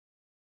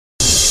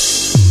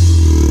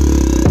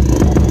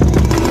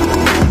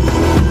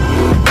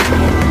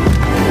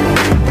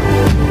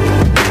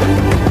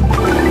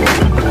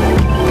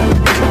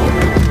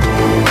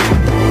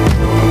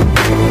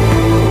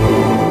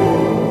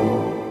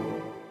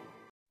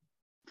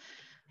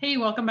Hey,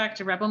 welcome back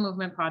to Rebel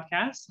Movement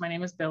Podcast. My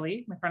name is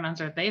Billy. My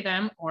pronouns are they,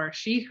 them, or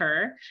she,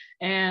 her.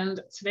 And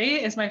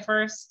today is my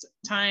first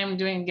time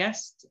doing a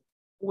guest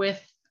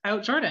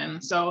without Jordan.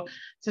 So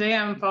today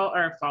I'm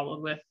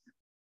followed with,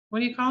 what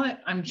do you call it?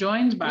 I'm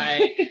joined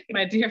by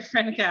my dear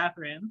friend,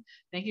 Catherine.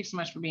 Thank you so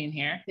much for being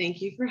here.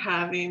 Thank you for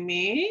having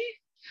me.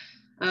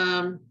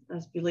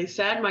 As Billy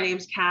said, my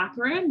name's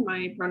Catherine.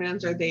 My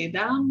pronouns are they,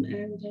 them,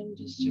 and I'm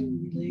just a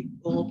really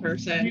cool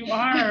person. You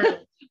are.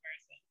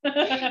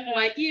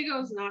 My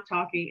ego's not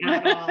talking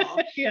at all.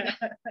 Yeah.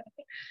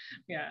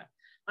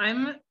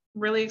 I'm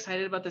really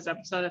excited about this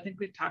episode. I think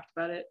we've talked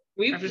about it.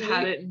 We've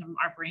had it in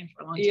our brain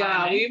for a long time.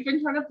 Yeah, we've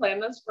been trying to plan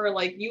this for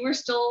you were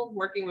still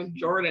working with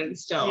Jordan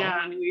still.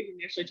 Yeah. When we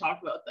initially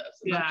talked about this.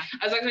 And yeah.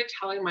 I was actually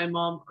telling my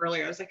mom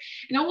earlier, I was like,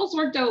 it almost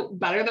worked out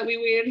better that we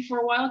waited for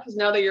a while because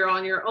now that you're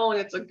on your own,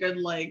 it's a good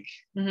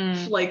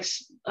podcast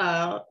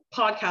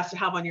to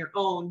have on your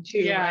own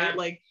too,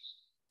 right?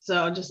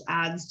 So it just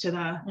adds to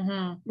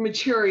the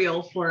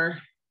material for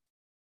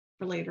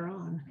later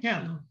on.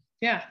 Yeah. So.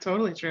 Yeah,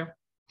 totally true.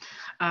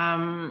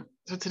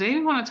 So today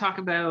we want to talk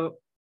about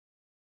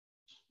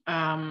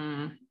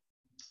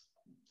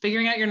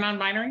figuring out your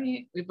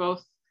non-binary. We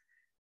both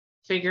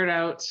figured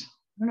out, I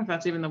don't know if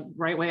that's even the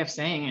right way of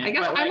saying it. I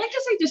guess I like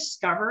to say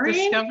discovering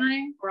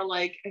or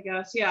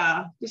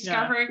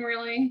discovering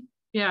really.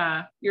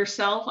 Yeah.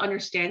 Yourself,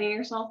 understanding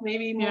yourself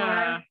maybe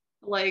more.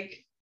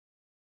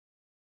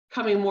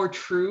 Coming more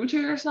true to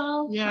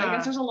yourself. Yeah. I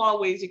guess there's a lot of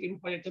ways you can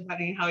put it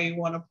depending how you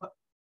want to put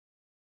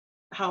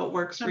how it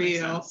works for you.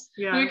 Sense.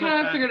 Yeah. We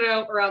kind of figured it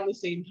out around the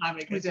same time,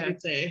 I guess you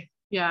could say.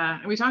 Yeah.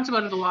 And we talked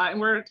about it a lot.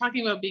 And we're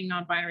talking about being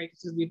non-binary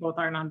because we both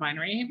are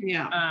non-binary.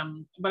 Yeah.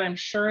 But I'm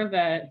sure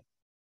that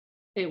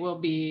you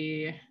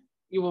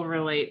will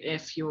relate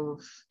if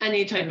you've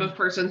any type of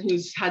person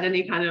who's had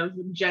any kind of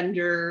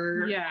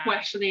gender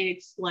questioning,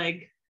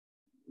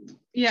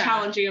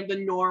 challenging of the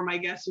norm, I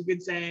guess you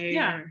could say.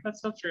 Yeah,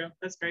 that's so true.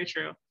 That's very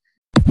true.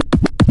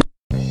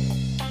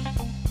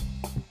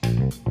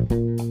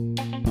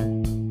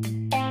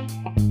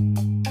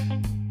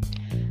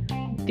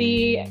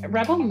 The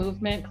Rebel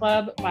Movement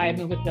Club by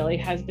Move with Billy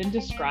has been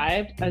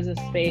described as a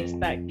space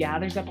that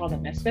gathers up all the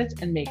misfits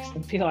and makes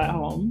them feel at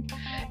home.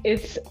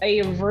 It's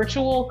a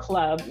virtual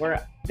club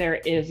where there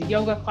is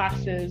yoga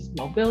classes,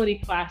 mobility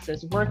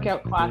classes,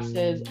 workout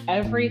classes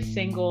every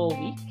single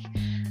week.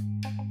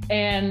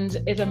 And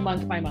it's a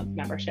month-by-month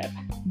membership.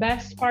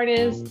 Best part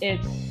is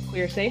it's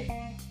queer safe,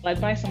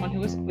 led by someone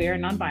who is queer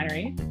and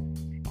non-binary.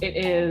 It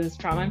is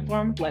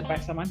trauma-informed, led by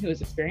someone who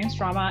has experienced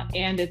trauma,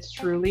 and it's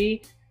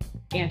truly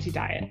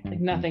anti-diet,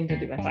 nothing to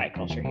do with diet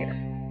culture here.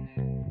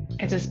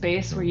 It's a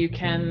space where you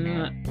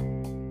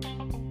can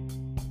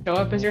show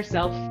up as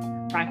yourself,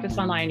 practice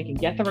online, you can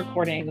get the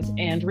recordings,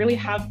 and really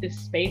have this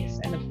space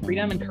and the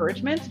freedom,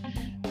 encouragement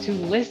to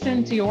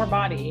listen to your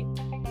body,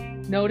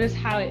 notice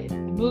how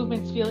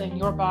movements feel in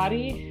your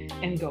body,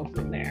 and go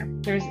from there.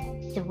 There's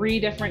 3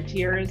 different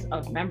tiers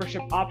of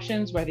membership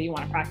options, whether you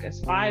want to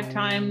practice 5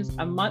 times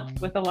a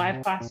month with the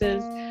live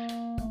classes,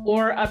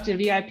 or up to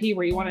VIP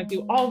where you want to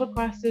do all the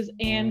classes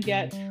and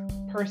get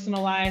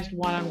personalized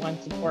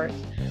one-on-one support.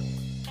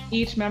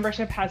 Each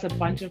membership has a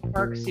bunch of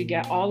perks. You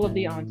get all of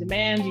the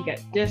on-demand, you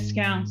get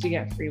discounts, you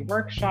get free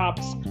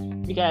workshops,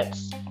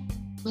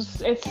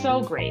 it's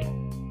so great.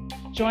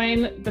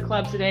 Join the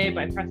club today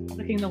by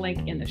clicking the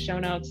link in the show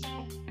notes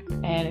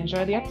and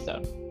enjoy the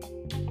episode.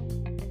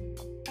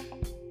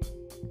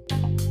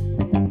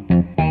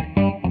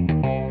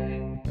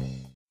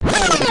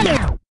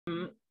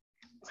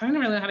 I don't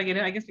really know how to get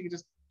in. I guess we could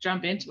just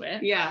jump into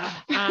it. Yeah.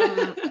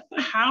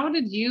 How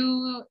did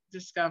you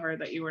discover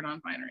that you were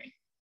non-binary?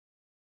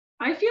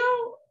 I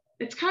feel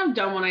it's kind of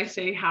dumb when I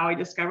say how I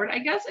discovered. I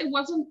guess it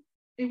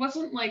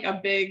wasn't like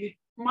a big,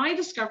 my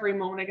discovery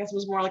moment, I guess,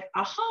 was more like a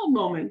aha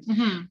moment.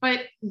 Mm-hmm.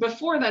 But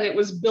before that, it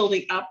was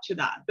building up to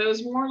that. But it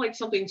was more like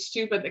something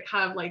stupid that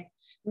kind of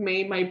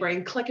made my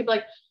brain click and be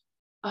like,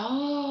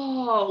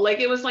 oh,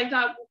 it was like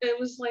that. It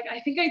was like, I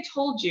think I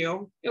told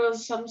you, it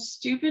was some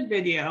stupid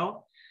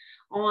video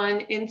on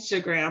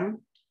Instagram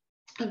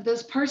of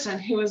this person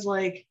who was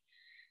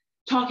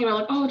talking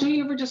about oh, don't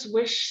you ever just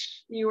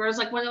wish you were,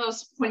 one of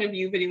those point of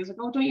view videos,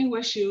 oh, don't you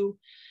wish you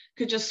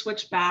could just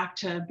switch back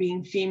to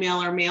being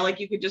female or male,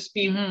 you could just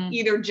be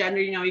either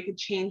gender, you could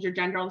change your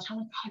gender all the time.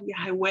 God, yeah,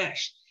 I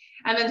wish.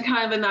 And then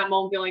kind of in that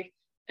moment be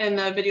in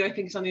the video, I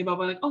think something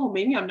about oh,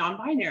 maybe I'm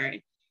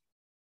non-binary.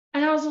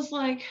 And I was just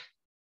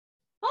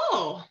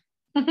oh,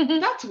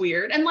 that's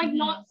weird. And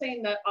not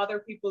saying that other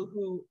people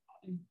who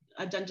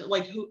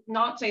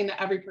not saying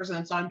that every person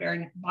that's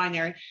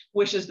non-binary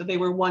wishes that they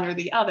were one or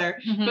the other,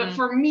 but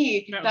for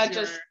me, that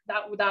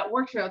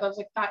worked for me. I was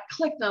that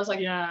clicked, and I was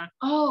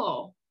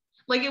oh,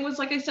 it was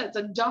I said, it's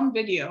a dumb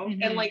video,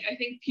 and I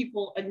think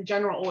people in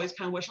general always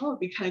kind of wish, oh,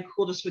 it'd be kind of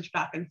cool to switch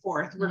back and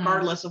forth,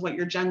 regardless of what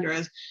your gender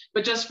is.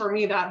 But just for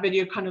me, that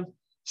video kind of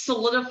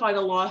solidified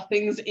a lot of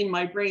things in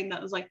my brain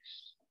that was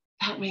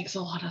that makes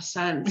a lot of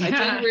sense. I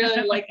didn't really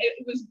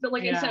it was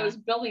I said, it was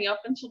building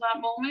up until that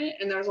moment.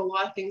 And there's a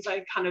lot of things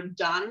I kind of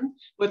done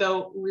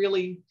without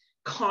really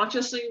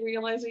consciously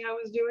realizing I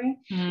was doing.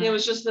 And it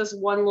was just this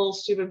one little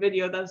stupid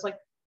video that was like,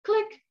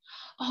 click.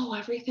 Oh,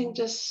 everything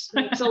just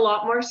makes a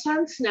lot more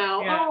sense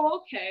now. Yeah. Oh,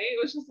 okay. It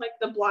was just like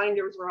the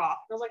blinders were off.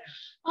 I was like,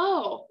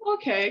 oh,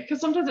 okay. Because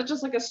sometimes it's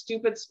just like a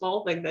stupid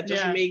small thing that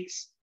just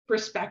makes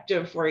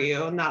perspective for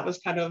you. And that was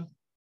kind of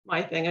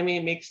my thing. I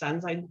mean, it makes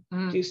sense. I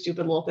do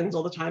stupid little things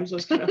all the time. So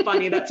it's kind of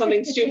funny that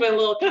something stupid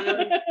little kind of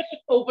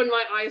opened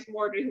my eyes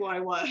more to who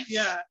I was.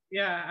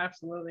 Yeah,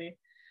 absolutely.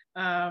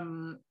 I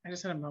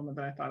just had a moment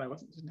that I thought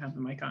didn't have the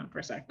mic on for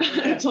a second.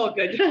 It's all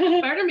good.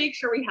 Better to make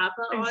sure we have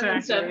that on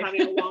instead of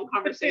having a long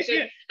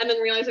conversation and then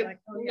realizing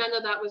none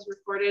of that was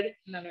recorded.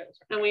 None of it was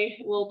recorded. And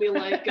we will be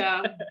like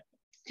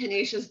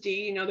Tenacious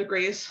D, you know, the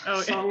greatest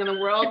song in the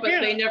world,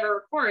 but they never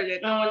recorded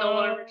it. No one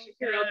will ever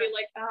hear. I'll be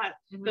like that.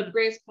 The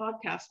greatest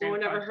podcast no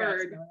one ever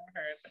heard.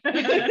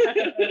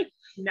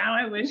 Now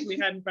I wish we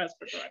hadn't pressed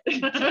record.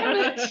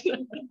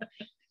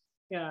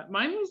 Yeah,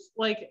 mine was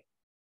like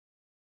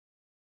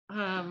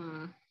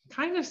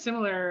kind of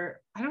similar.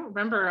 I don't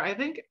remember. I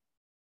think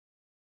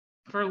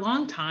for a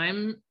long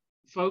time,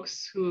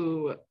 folks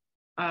who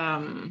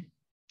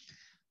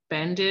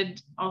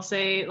bended, I'll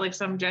say, like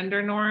some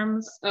gender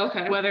norms,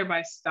 whether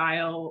by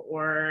style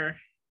or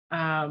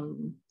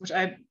which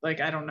I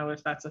don't know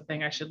if that's a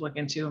thing I should look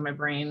into in my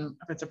brain,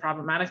 if it's a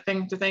problematic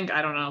thing to think,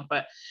 I don't know.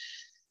 But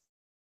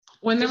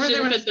when there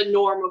was the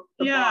norm of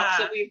the box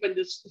that we've been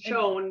just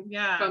shown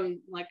from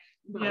like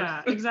birth.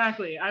 Yeah,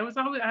 exactly. I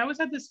always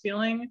had this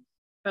feeling.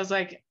 I was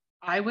like,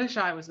 I wish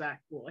I was that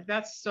cool. Like,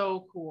 that's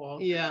so cool.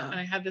 Yeah. And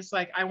I had this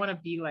like, I want to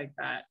be like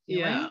that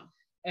feeling. Yeah.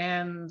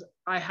 And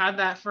I had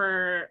that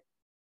for,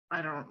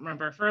 I don't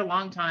remember, for a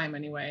long time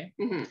anyway.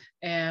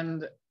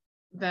 And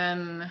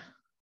then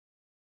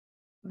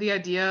the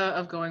idea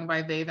of going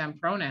by they them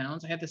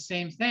pronouns, I had the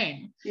same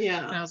thing.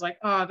 Yeah. And I was like,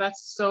 oh,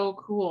 that's so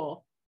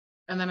cool.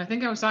 And then I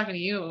think I was talking to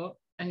you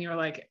and you were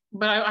like,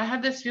 but I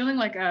had this feeling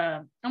like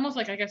almost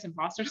like, I guess,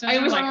 imposter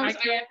syndrome. I was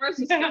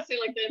discussing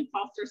like the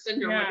imposter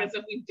syndrome, like as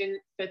if we didn't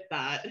fit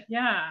that.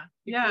 Yeah.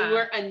 We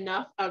weren't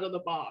enough out of the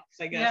box,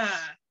 I guess. Yeah,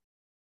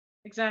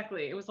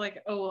 exactly. It was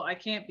like, oh, well, I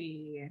can't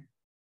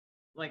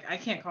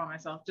call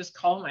myself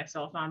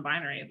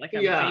non-binary. Like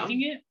I'm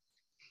faking it.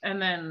 And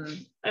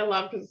then I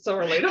love because it's so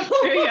relatable.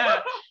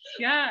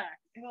 Yeah.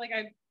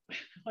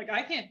 Like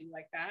I can't be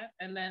like that.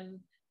 And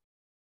then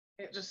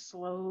it just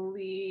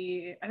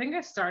slowly, I think I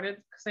started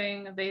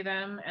saying they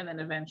them, and then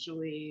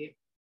eventually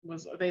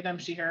was they them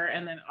she her,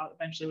 and then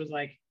eventually was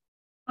like,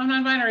 I'm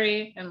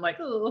non-binary, and like,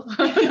 oh.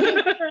 I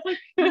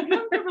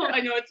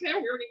know it's kind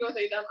of weird when you go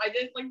they them. I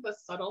did like the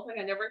subtle thing.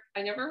 I never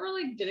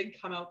really did a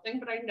come out thing,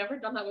 but I've never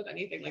done that with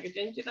anything. Like I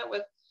didn't do that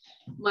with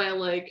my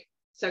like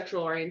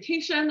sexual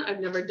orientation.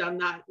 I've never done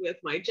that with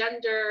my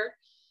gender,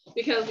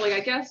 because like I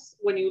guess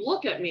when you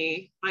look at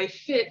me, I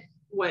fit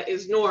what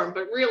is norm,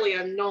 but really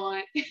I'm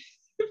not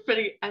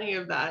fitting any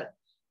of that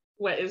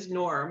what is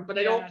norm. But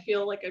I don't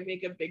feel like I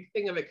make a big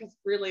thing of it, because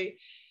really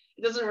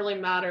it doesn't really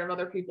matter if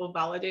other people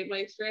validate my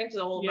experience.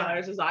 All that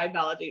matters is I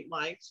validate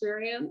my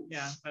experience.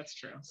 Yeah, that's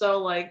true. So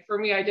like for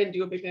me, I didn't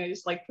do a big thing. I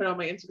just like put on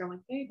my Instagram like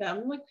hey them.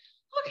 I'm like,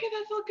 okay,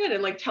 that felt good.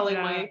 And like telling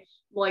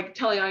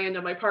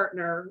Ayanda, my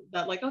partner,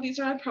 that like, oh, these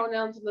are my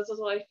pronouns and this is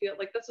what I feel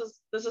like,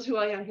 this is who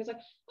I am. He's like,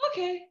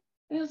 okay.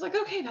 And I was like,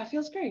 okay, that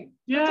feels great.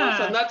 Yeah, that's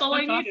awesome. That's all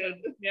I needed.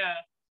 Awesome. Yeah.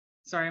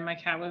 Sorry, my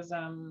cat was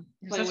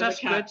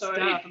such good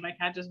stuff, and my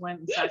cat just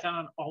went and sat down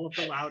on all of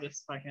the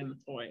loudest fucking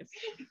toys.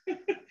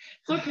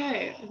 It's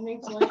okay. It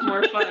makes life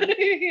more fun.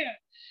 Yeah.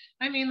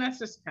 I mean, that's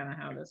just kind of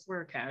how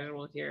we're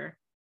casual here.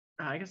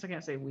 I guess I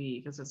can't say we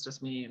because it's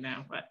just me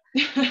now, but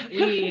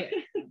we,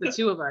 the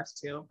two of us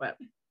too. But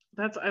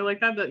I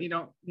like that you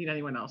don't need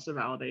anyone else to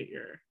validate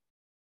your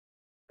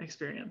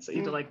experience. That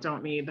you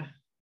don't need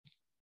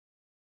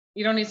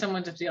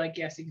someone to be like,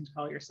 yes, you can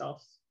call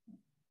yourself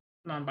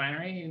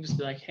non-binary. You can just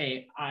be like,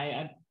 hey,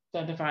 I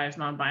identify as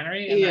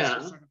non-binary, and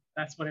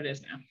that's what it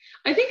is now.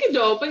 I think it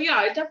though, but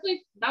yeah, that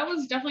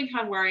was definitely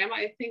kind of where I am.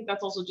 I think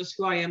that's also just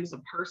who I am as a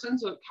person,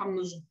 so it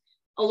comes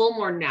a little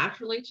more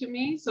naturally to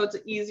me. So it's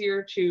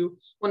easier to,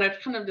 when I've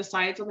kind of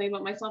decided something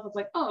about myself, it's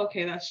like, oh,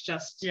 okay, that's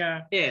just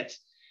it.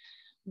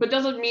 But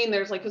doesn't mean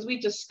there's like, because we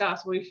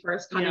discussed when we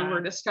first kind of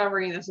were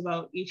discovering this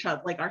about each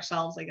other, like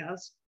ourselves, I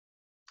guess,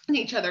 and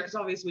each other, because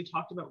obviously we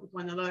talked about with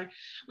one another.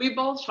 We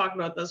both talked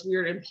about this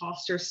weird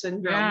imposter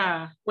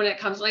syndrome when it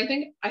comes.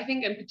 And I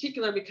think in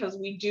particular because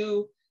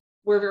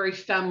we're very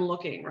femme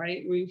looking,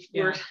 right?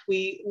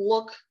 We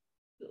look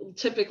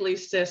typically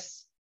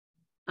cis,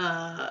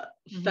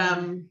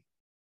 femme,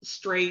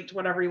 straight,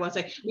 whatever you want to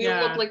say. We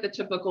don't look like the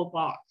typical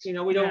box, you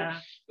know. We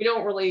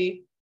don't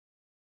really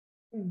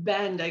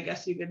bend, I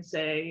guess you could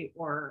say,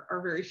 or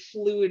are very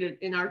fluid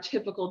in our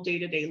typical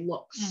day-to-day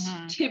looks,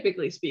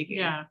 typically speaking.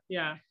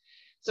 Yeah.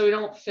 So we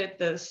don't fit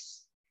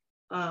this,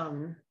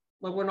 like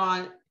we're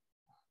not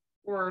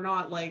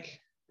like,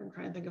 I'm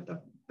trying to think of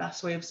the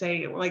best way of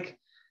saying it. We're like,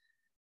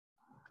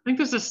 I think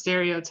there's a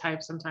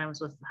stereotype sometimes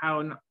with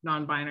how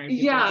non-binary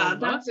people yeah,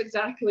 that's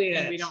exactly it.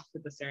 And we don't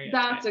fit the stereotype.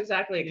 That's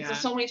exactly it. Because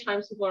so many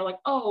times people are like,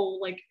 oh,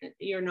 like,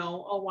 you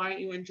know, oh, why aren't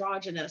you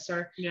androgynous,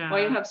 or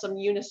why you have some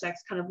unisex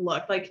kind of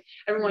look? Like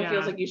everyone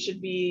feels like you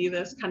should be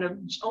this kind of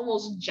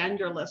almost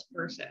genderless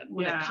person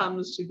when it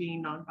comes to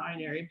being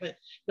non-binary, but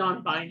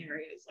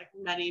non-binary is like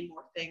many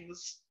more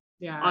things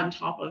on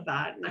top of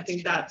that. And I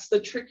think that's the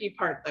tricky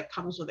part that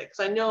comes with it,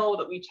 because I know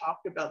that we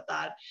talked about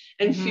that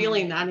and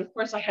feeling that. And of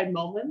course I had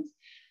moments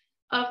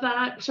of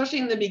that, especially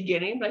in the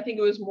beginning, but I think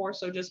it was more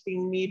so just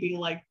being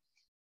like,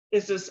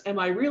 am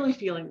I really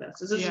feeling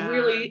this? Is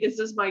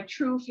this my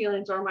true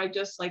feelings, or am I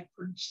just like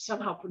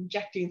somehow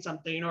projecting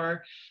something,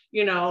 or,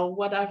 you know,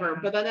 whatever.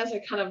 But then as I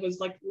kind of was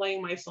like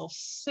letting myself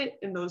sit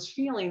in those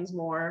feelings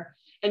more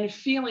and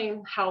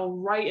feeling how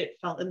right it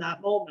felt in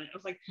that moment, I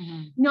was like,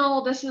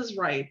 no, this is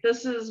right.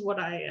 This is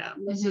what I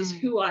am. This is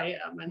who I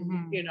am.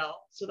 And, you know,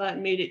 so that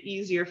made it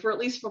easier for, at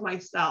least for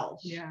myself.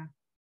 Yeah.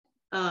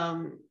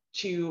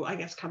 To, I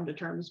guess, come to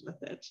terms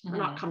with it. Or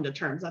not come to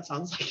terms, that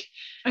sounds like,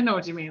 I know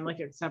what you mean, like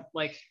it's a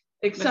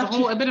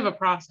bit of a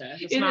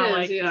process. It's not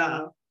like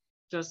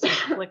just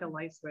like a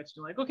light switch.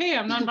 You're like, okay,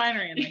 I'm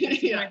non-binary and like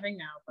this is my thing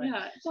now. But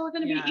it's all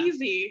gonna be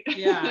easy.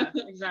 Yeah,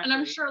 exactly. And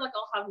I'm sure like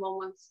I'll have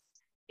moments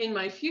in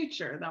my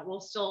future that will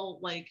still,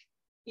 like,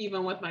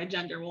 even with my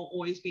gender, will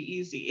always be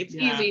easy. It's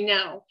easy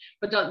now,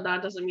 but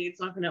that doesn't mean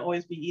it's not going to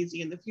always be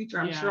easy in the future.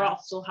 I'm sure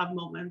I'll still have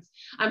moments.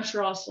 I'm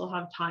sure I'll still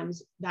have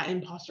times that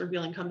imposter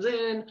feeling comes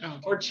in,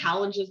 or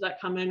challenges that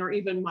come in, or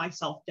even my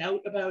self-doubt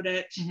about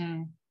it.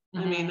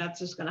 I mean, that's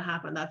just going to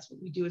happen. That's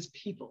what we do as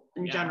people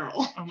in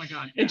general. Oh my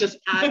God. It just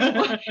adds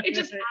more. It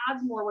just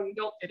adds more when you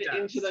don't fit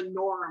into the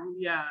norm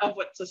of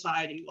what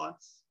society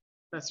wants.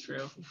 That's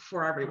true.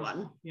 For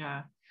everyone.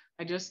 Yeah.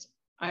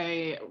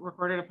 I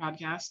recorded a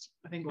podcast,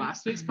 I think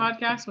last week's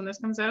podcast when this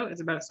comes out,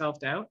 is about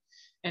self-doubt.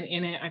 And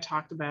in it, I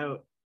talked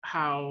about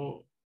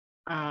how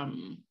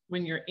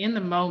when you're in the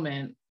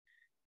moment,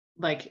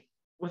 like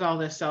with all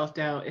this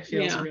self-doubt, it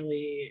feels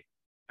really,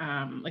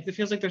 like it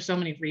feels like there's so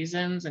many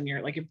reasons, and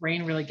your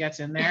brain really gets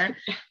in there.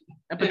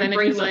 But then it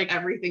feels like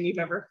everything you've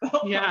ever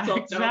felt. Yeah,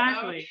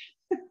 exactly.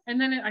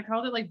 And then I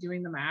called it like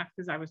doing the math,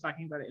 because I was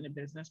talking about it in a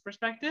business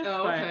perspective.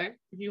 But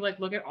if you like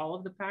look at all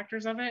of the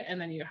factors of it,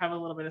 and then you have a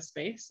little bit of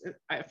space,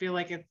 I feel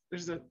like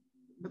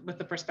with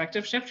the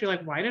perspective shift, you're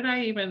like, why did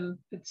I even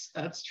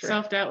that's true.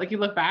 Self-doubt? Like you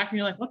look back and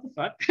you're like, what the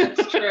fuck?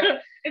 That's true.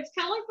 It's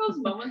kind of like those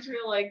moments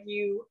where like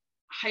you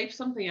hype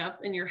something up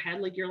in your head,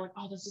 like you're like,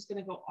 oh, this is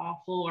gonna go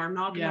awful, or I'm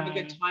not gonna have a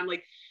good time.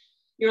 Like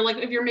you're like,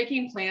 if you're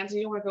making plans and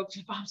you don't want to go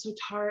because I'm so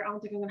tired, I don't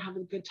think I'm gonna have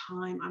a good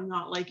time, I'm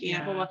not liking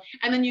it, blah, blah.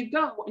 And then you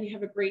go and you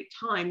have a great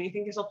time, and you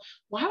think to yourself,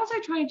 why was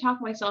I trying to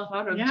talk myself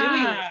out of doing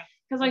this?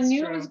 Because I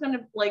knew it was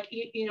gonna, like,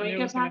 you know, you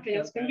get back and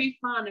it's gonna be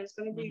fun, it's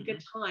gonna be a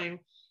good time.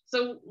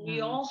 So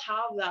we all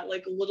have that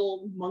like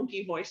little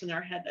monkey voice in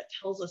our head that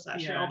tells us that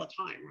shit all the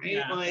time, right?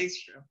 Yeah, like,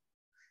 that's true.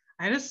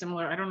 I had a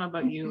similar, I don't know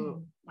about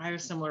you, I had a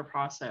similar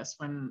process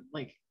when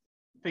like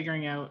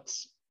figuring out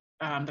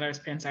that I was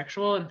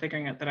pansexual, and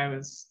figuring out that I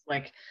was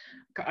like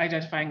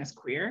identifying as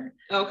queer.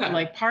 Okay.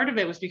 Like part of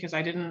it was because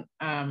I didn't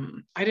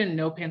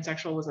know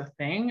pansexual was a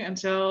thing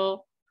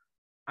until,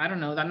 I don't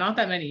know, not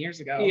that many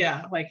years ago.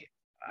 Yeah. Like,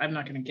 I'm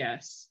not going to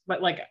guess,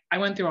 but like I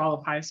went through all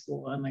of high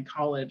school and like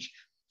college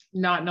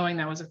not knowing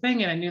that was a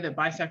thing. And I knew that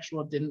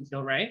bisexual didn't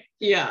feel right.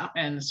 Yeah.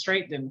 And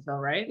straight didn't feel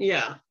right.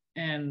 Yeah.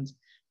 And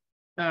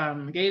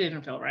gay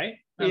didn't feel right.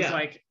 I was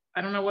like,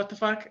 I don't know what the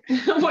fuck.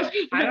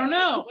 I don't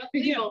know. What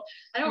label?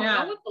 I don't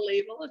know what the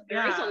label is.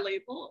 There is a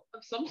label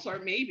of some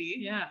sort, maybe.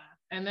 Yeah.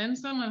 And then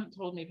someone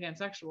told me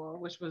pansexual,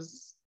 which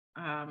was,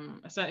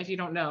 so if you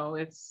don't know,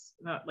 it's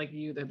not like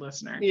you, the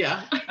listener.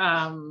 Yeah.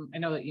 I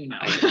know that you know.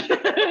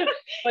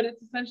 But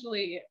it's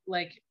essentially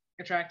like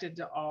attracted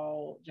to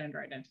all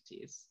gender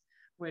identities,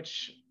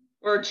 which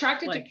or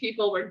attracted to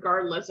people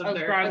regardless of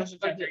their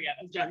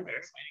gender.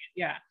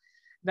 Yeah.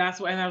 That's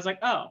what, and I was like,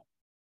 oh,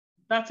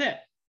 that's it.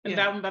 And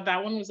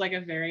that one was like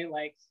a very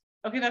like,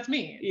 okay, that's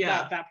me.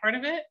 Yeah. That part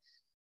of it,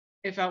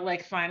 it felt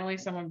like finally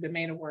someone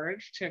made a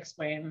word to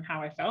explain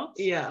how I felt.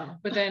 Yeah.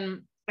 But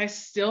then I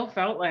still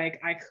felt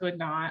like I could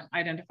not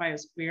identify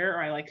as queer,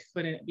 or I like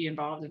couldn't be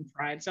involved in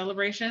pride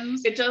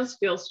celebrations. It does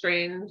feel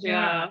strange.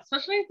 Yeah.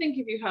 Especially I think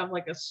if you have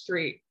like a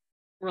straight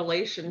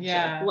relationship.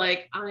 Yeah.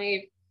 Like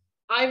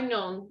I've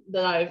known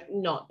that I've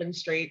not been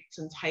straight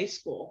since high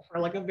school for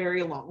like a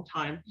very long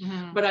time,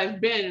 but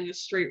I've been in a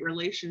straight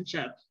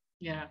relationship.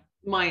 Yeah.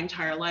 My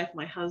entire life.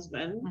 My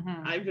husband,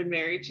 I've been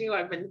married to,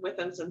 I've been with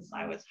him since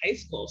I was high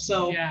school.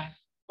 So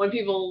when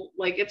people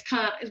like, it's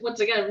kind of, once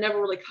again, I've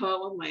never really come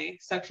up with my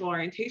sexual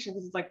orientation,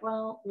 because it's like,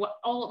 well, what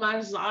all that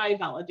matters is I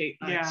validate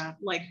that,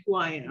 like who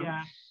I am.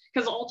 Yeah.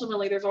 Because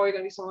ultimately there's always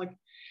going to be someone, like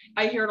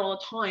I hear it all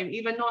the time,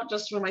 even not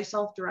just for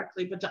myself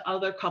directly, but to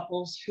other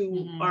couples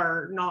who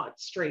are not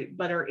straight,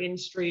 but are in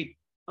straight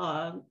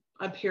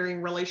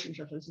appearing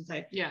relationships, I should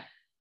say. Yeah.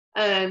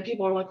 And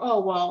people are like,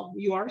 oh, well,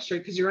 you are straight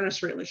because you're in a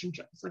straight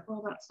relationship. It's like,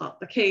 well, that's not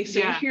the case. So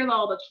you hear that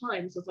all the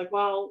time. So it's like,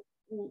 well,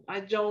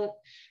 I don't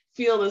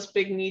feel this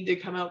big need to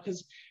come out,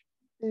 because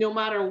no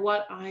matter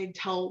what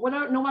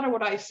no matter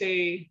what I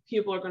say,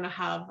 people are going to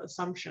have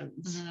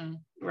assumptions,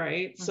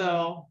 right?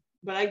 So,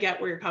 but I get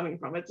where you're coming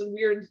from. It's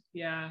weird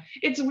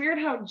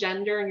how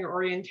gender and your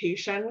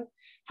orientation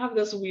have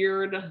this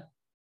weird,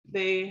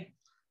 they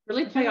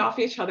really play off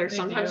each other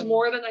sometimes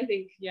more than I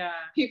think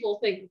people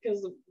think,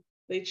 because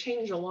they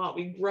change a lot.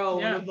 We grow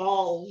and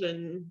evolve,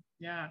 and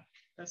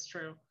that's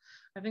true.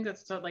 I think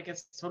that's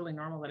it's totally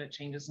normal that it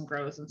changes and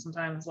grows, and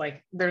sometimes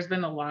like there's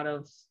been a lot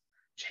of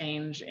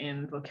change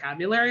in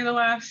vocabulary the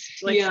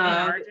last in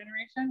our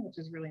generation, which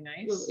is really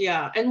nice.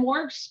 And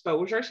more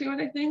exposure to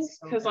it, I think,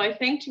 because I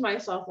think to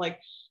myself, like,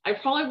 I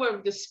probably would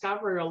have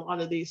discovered a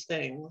lot of these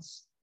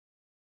things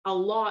a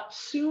lot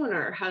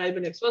sooner had I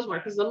been exposed more,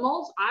 because the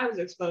most I was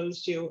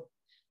exposed to,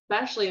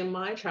 especially in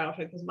my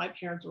childhood, because my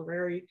parents were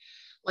very,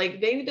 like,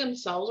 they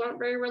themselves aren't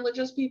very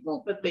religious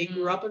people, but they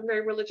grew up in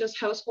very religious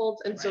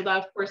households, and so that,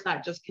 of course,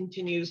 that just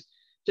continues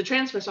to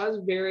transfer. So I was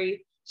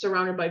very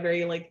surrounded by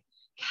very like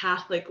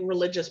Catholic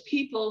religious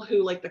people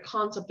who, like, the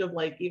concept of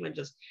like even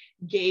just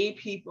gay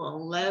people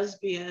and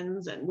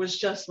lesbians, and was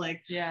just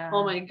like,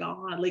 oh my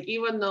God, like,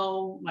 even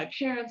though my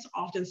parents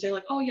often say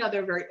like, oh yeah,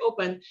 they're very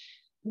open,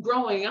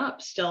 growing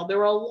up still there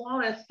were a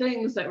lot of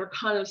things that were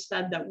kind of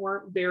said that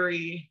weren't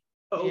very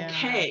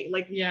okay.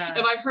 Like,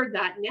 if I heard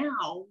that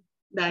now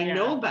that I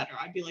know better,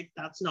 I'd be like,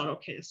 that's not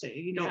okay to say.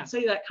 You don't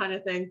say that kind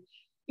of thing.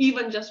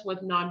 Even just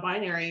with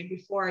non-binary,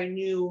 before I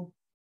knew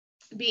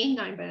being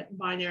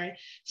non-binary,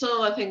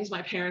 some of the things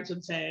my parents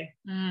would say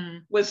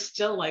was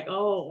still like,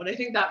 oh, and I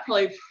think that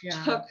probably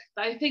took,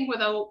 I think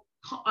without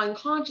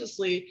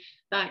unconsciously,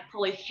 that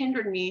probably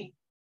hindered me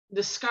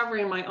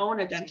discovering my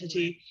own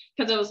identity,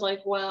 because it was like,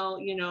 well,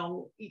 you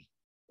know,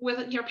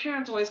 with your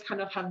parents always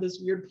kind of have this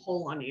weird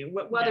pull on you,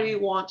 whether you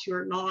want to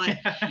or not.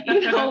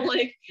 You know,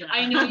 like,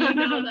 I know you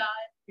know that.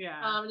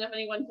 If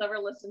anyone's ever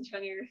listened to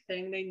any of your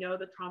thing, they know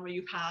the trauma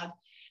you've had.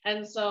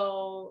 And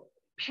so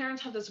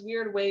parents have this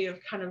weird way of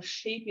kind of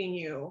shaping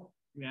you.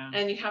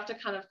 And you have to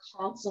kind of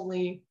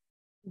constantly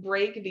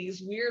break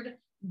these weird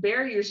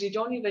barriers you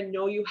don't even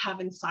know you have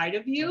inside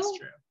of you. That's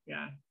true.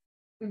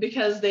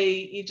 Because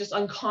you just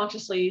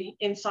unconsciously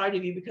inside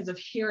of you, because of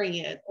hearing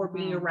it or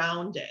being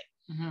around it.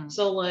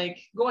 So like,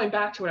 going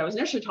back to what I was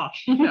initially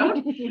talking about,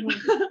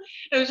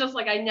 it was just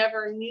like, I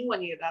never knew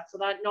any of that. So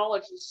that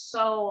knowledge was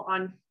so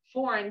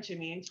foreign to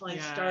me until I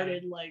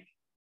started, like,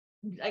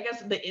 I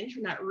guess the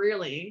internet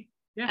really,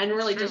 and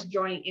really just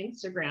joining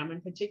Instagram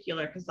in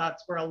particular, because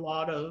that's where a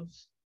lot of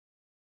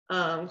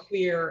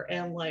queer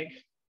and like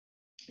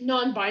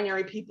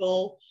non-binary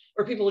people,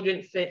 or people who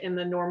didn't fit in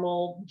the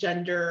normal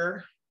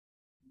gender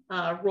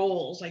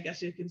roles, I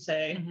guess you could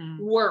say,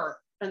 were.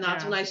 And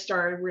that's when I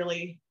started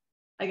really,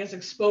 I guess,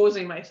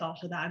 exposing myself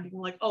to that and being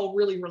like, oh,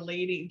 really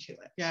relating to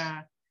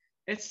it.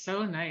 It's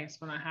so nice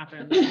when that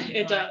happens.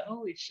 It's like,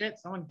 holy shit,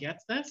 someone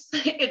gets this.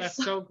 That's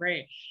so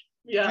great.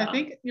 I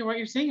think what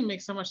you're saying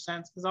makes so much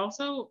sense, because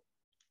also,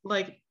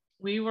 like,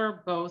 we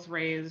were both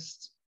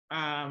raised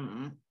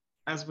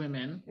as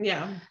women.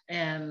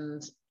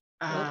 And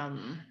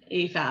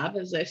AFAB,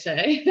 as they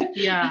say.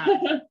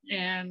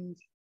 And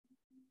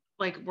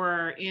like,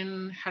 we're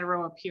in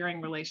hetero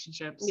appearing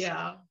relationships.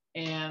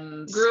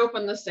 And grew up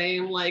in the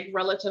same, like,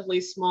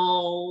 relatively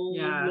small,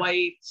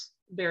 white,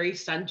 very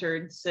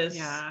centered cis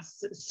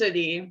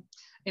city,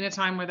 in a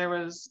time where there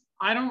was,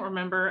 I don't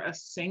remember a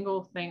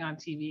single thing on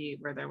TV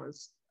where there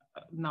was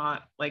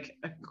not like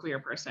a queer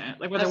person,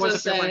 like where there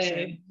was a queer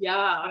person. When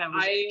I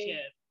was a kid.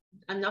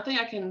 And nothing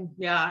I can,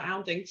 I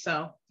don't think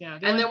so.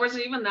 And there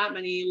wasn't even that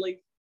many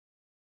like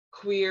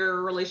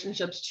queer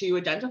relationships to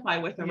identify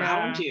with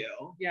around you.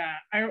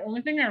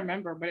 Only thing I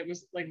remember, but it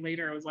was like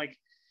later, it was like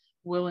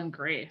Will and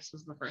Grace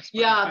was the first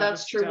one.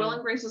 That's true. Will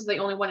and Grace is the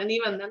only one, and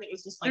even then it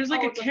was just like, there's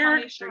like a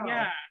character.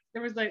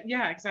 There was like,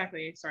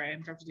 exactly. Sorry, I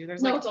interrupted you.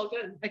 There's it's all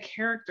good. A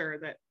character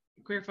that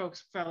queer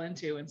folks fell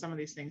into in some of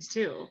these things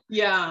too.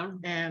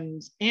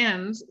 And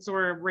so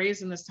we're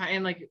raised in this time,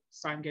 and like,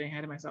 sorry, I'm getting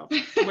ahead of myself.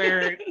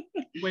 Where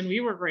when we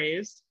were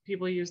raised,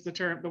 people used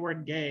the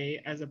word gay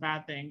as a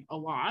bad thing a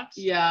lot.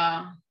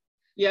 I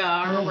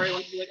remember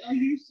like, oh,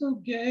 you're so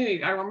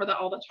gay. I remember that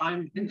all the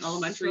time in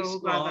elementary school.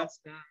 Glad that's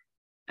done.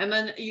 And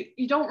then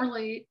you don't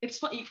really, it's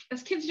funny,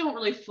 as kids, you don't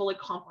really fully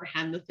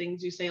comprehend the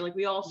things you say. Like,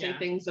 we all say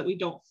things that we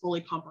don't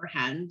fully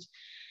comprehend.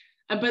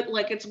 But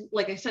like, it's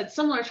like I said,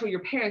 similar to your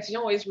parents, you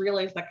don't always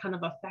realize that kind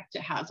of effect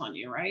it has on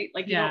you, right?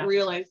 Like, you don't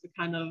realize the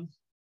kind of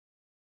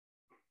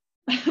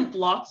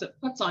blocks it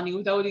puts on you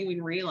without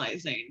even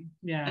realizing.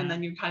 And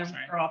then you kind of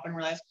grow up and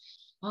realize,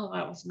 oh,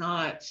 that was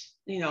not,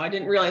 I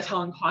didn't realize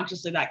how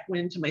unconsciously that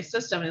went into my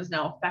system and is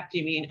now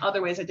affecting me in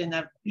other ways I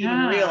didn't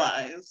even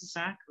realize.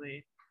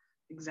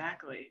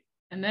 Exactly.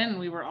 And then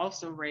we were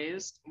also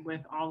raised with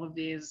all of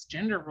these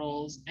gender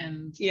roles,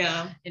 and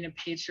in a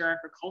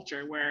patriarchal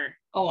culture where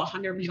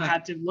 100%. you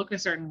had to look a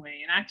certain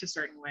way and act a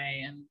certain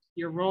way, and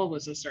your role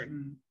was a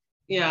certain.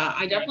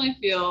 I definitely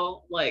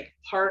feel like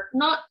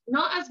not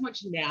as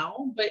much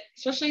now, but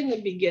especially in the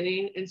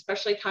beginning, and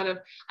especially kind of,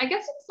 I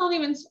guess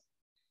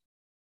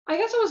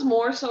it was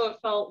more so it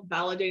felt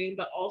validating,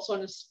 but also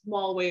in a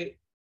small way,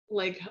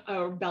 like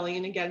a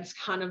rebellion against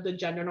kind of the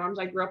gender norms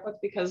I grew up with,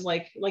 because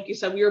like you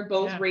said, we were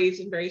both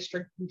raised in very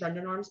strict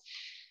gender norms.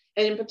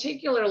 And in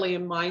particularly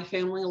in my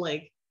family,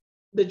 like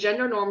the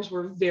gender norms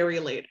were very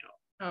laid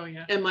out. Oh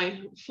yeah. And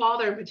my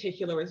father in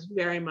particular was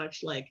very much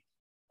like,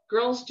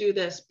 girls do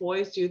this,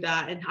 boys do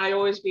that. And I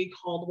always be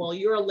called, well,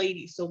 you're a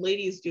lady, so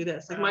ladies do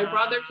this. Like my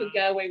brother could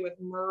get away with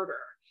murder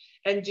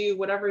and do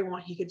whatever he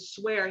want. He could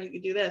swear, he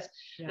could do this.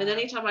 And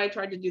anytime I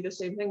tried to do the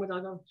same thing with, I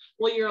go,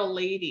 well, you're a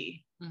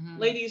lady.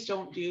 Ladies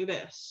don't do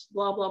this,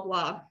 blah, blah,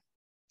 blah.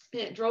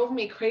 And it drove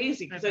me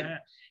crazy because it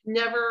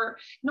never,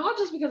 not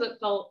just because it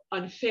felt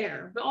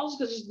unfair, but also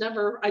because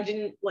I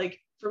didn't like,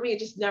 for me, it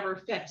just never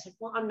fits. Like,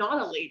 well, I'm not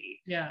a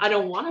lady. Yeah. I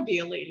don't want to be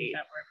a lady.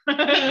 I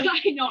hate that word.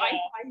 I know, I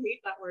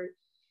hate that word.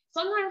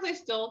 Sometimes I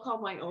still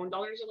call my own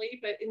daughters a lady,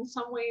 but in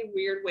some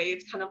weird way,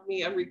 it's kind of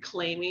me a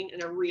reclaiming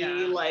and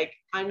like,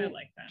 I'm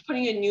like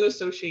putting a new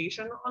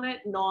association on it,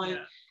 not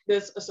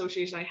this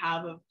association I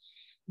have of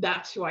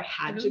that's who I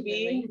had to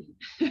be.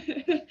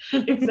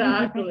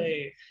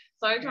 Exactly.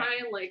 So I try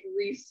and like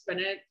re-spin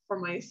it for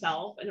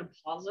myself in a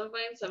positive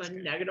way instead of a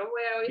negative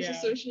way I always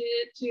associate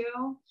it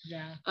to.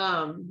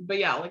 Yeah. But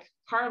yeah, like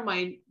part of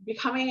my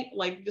becoming,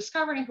 like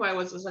discovering who I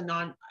was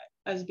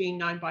as being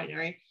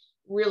non-binary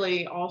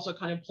really also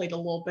kind of played a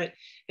little bit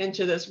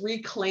into this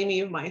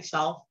reclaiming of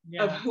myself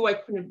of who I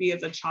couldn't be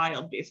as a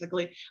child,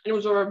 basically. And it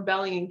was a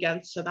rebellion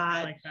against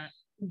that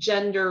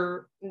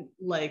gender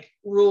like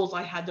rules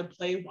I had to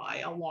play by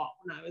a lot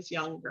when I was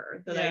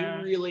younger that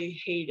I really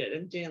hated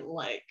and didn't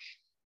like.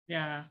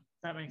 Yeah,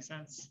 that makes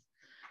sense.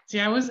 See,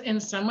 I was in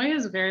some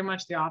ways very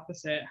much the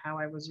opposite how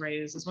I was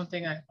raised. Is one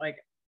thing I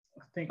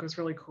think was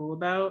really cool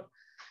about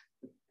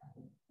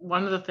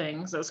one of the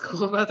things that was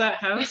cool about that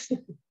house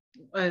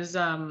was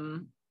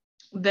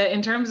that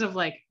in terms of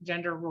like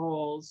gender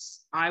roles,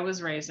 I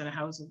was raised in a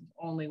house of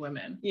only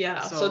women.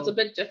 Yeah, so it's a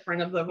bit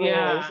different of the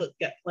roles that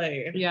get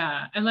played.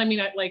 Yeah, and I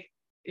mean,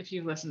 if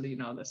you listen to, you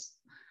know this,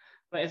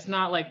 but it's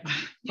not like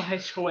by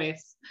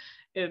choice.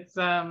 It's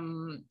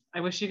I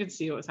wish you could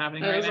see what was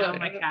happening right now.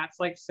 My cat's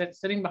like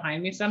sitting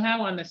behind me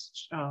somehow on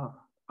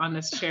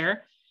this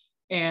chair,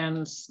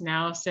 and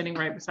now sitting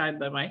right beside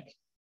the mic.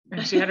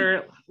 And she had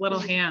her little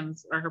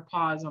hands or her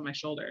paws on my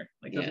shoulder,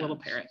 like a little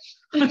parrot.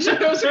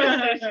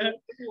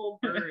 Little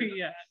bird.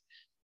 Yeah.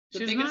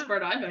 The biggest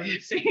bird I've ever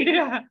seen.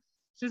 Yeah.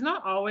 She's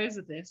not always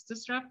this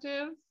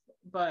disruptive,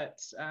 but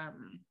at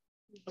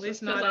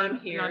least not I'm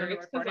here.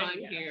 It's because I'm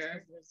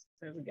here.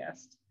 There's a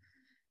guest.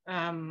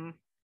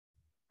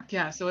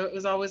 Yeah, so it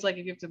was always like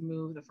if you have to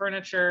move the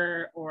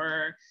furniture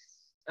or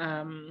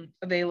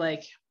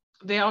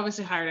they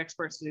obviously hired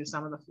experts to do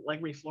some of the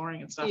like reflooring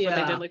and stuff, but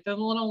they did like the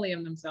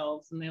linoleum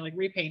themselves, and they like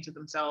repainted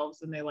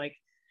themselves, and they like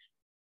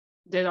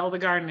did all the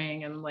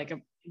gardening, and like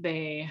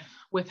they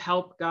with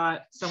help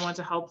got someone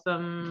to help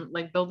them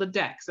like build the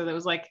deck. So there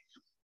was like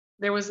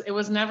it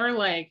was never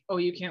like, oh,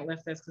 you can't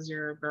lift this because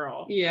you're a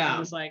girl. It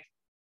was like,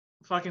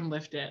 fucking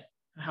lift it,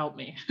 help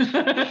me.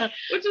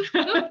 Which is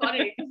kind of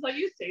funny because like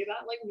you say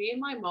that, like me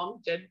and my mom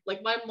did,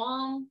 like my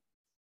mom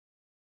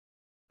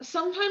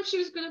sometimes she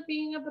was good at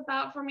being up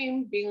about for me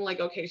and being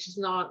like, okay, she's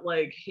not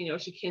like, you know,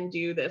 she can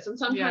do this, and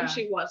sometimes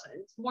she wasn't.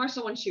 It's more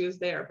so when she was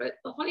there. But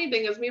the funny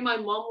thing is me and my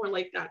mom were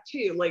like that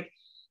too. Like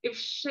if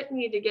shit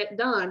needed to get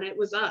done, it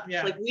was us.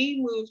 Like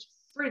we moved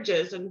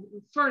fridges and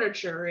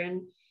furniture,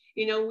 and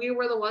you know, we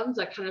were the ones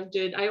that kind of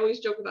did. I always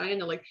joke with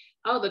Iana, like,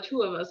 oh, the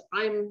two of us,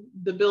 I'm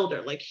the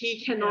builder. Like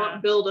he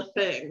cannot build a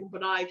thing,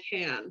 but I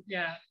can.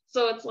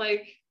 So it's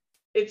like,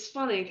 it's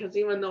funny because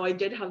even though I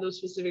did have those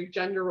specific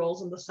gender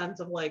roles in the sense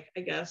of like,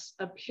 I guess,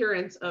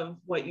 appearance of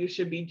what you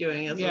should be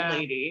doing as a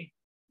lady,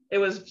 it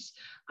was,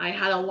 I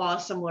had a law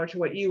similar to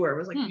what you were. It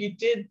was like, you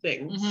did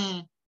things.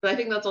 But I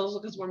think that's also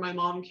because where my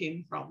mom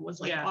came from was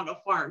like on a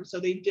farm. So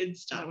they did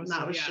stuff, and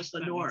that was just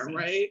the norm,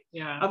 right?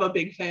 Of a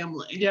big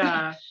family.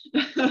 Yeah,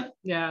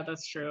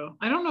 that's true.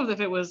 I don't know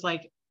if it was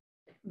like,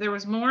 there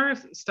was more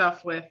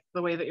stuff with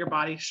the way that your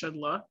body should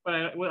look, but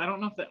I don't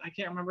know if I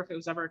can't remember if it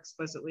was ever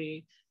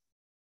explicitly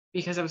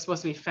because it was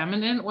supposed to be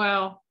feminine.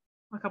 Well,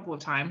 a couple of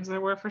times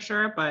there were for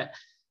sure, but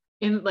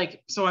in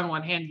like, so on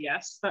one hand,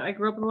 yes, that I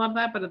grew up with a lot of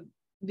that, but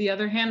the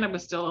other hand, I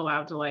was still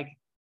allowed to like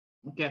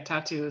get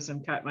tattoos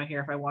and cut my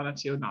hair if I wanted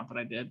to. Not that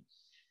I did.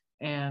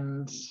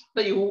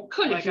 But you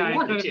could if you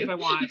wanted to. If I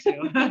wanted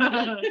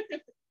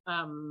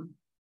to.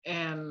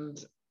 And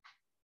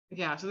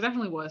yeah, so there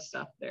definitely was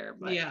stuff there,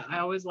 but I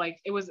always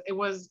liked, it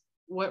was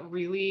what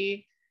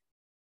really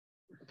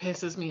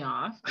pisses me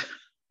off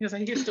because I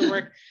used to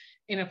work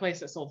in a place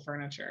that sold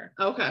furniture.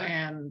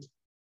 And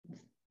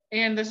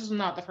this is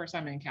not the first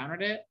time I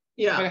encountered it.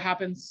 But it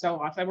happens so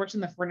often. I worked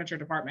in the furniture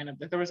department.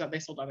 They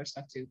sold other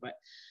stuff too, but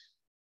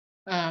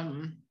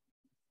I'd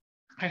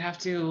have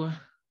to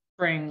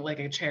bring like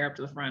a chair up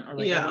to the front or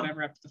like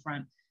whatever up to the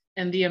front,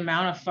 and the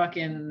amount of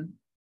fucking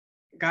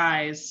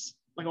guys,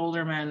 like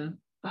older men,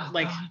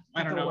 like God,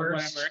 I don't know, whatever,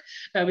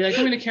 that'd be like,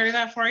 I'm gonna carry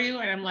that for you,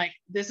 and I'm like,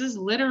 this is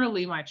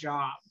literally my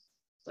job.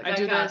 Like, I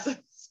do this.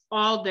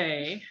 all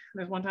day.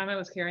 There's one time I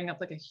was carrying up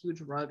like a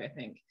huge rug, I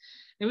think.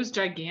 It was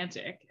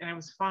gigantic and I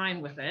was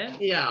fine with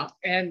it. Yeah.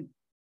 And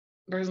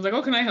the person's like,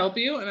 oh, can I help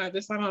you? And at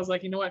this time I was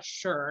like, you know what?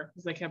 Sure.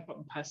 Because they kept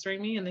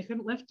pestering me and they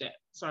couldn't lift it.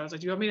 So I was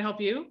like, do you want me to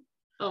help you?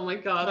 Oh my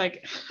God.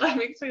 Like, that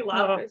makes me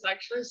laugh. It's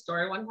actually a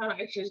story. One time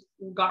I actually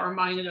got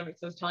reminded of it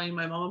because I was telling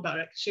my mom about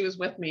it. She was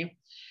with me.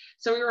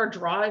 So we were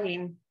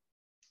driving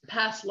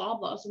past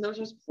Loblaws and there was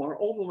this poor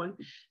old woman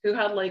who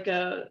had like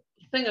a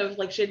thing of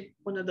like, she had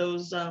one of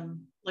those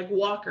like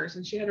walkers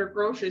and she had her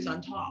groceries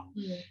on top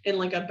in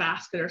like a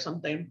basket or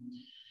something.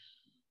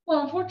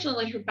 Well,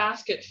 unfortunately, her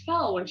basket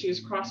fell when she was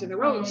crossing the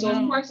road.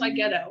 Of course, I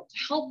get out to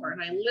help her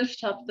and I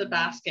lift up the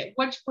basket,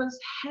 which was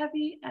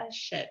heavy as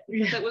shit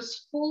because it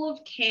was full of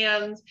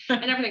cans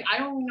and everything. I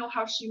don't even know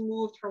how she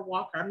moved her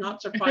walker. I'm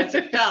not surprised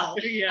it fell.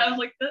 I was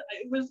like,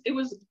 it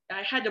was,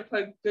 I had to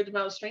put a good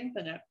amount of strength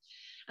in it.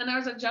 And there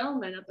was a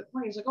gentleman at the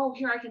corner. He's like, oh,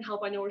 here, I can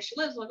help. I know where she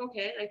lives. I'm like,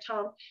 okay. And I tell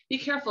him, be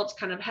careful. It's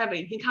kind of heavy.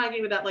 And he kind of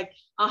gave me that like,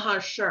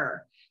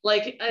 sure.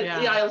 Like,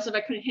 if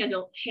I couldn't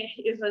handle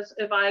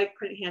if I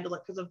couldn't handle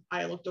it because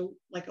I looked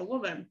like a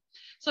woman.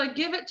 So I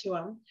give it to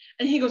him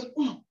and he goes,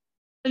 oh,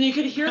 and you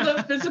could hear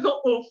the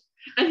physical oof.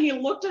 And he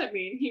looked at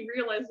me and he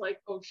realized like,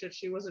 oh shit,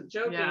 she wasn't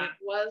joking. It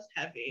was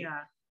heavy.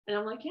 Yeah. And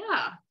I'm like, it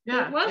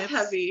was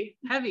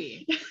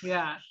heavy.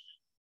 Yeah.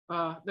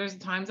 There's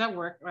times at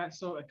work.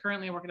 So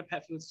currently I work at a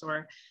pet food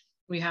store.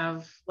 We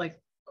have like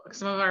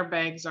some of our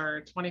bags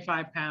are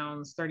 25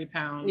 pounds, 30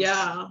 pounds.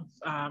 Yeah.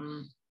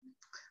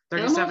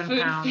 37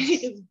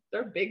 pounds.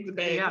 They're big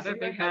bags. Yeah, they're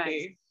big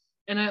bags.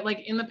 And like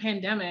in the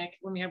pandemic,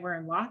 when we were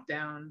in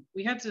lockdown,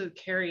 we had to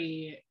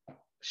carry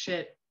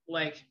shit.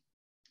 Like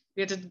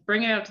we had to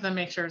bring it out to them,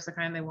 make sure it's the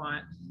kind they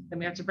want. Then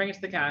we have to bring it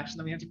to the cash, and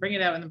then we have to bring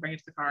it out and then bring it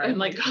to the car, and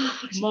like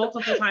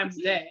multiple times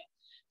a day.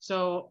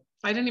 So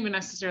I didn't even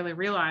necessarily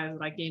realize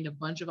that I gained a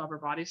bunch of upper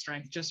body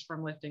strength just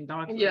from lifting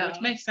dog food, which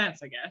makes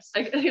sense, I guess.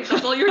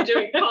 That's all you're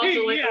doing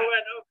constantly.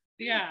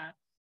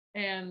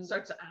 And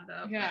starts to add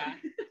up.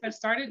 I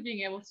started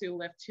being able to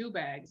lift 2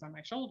 bags on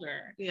my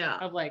shoulder.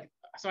 Of like,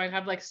 so I'd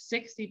have like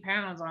 60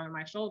 pounds on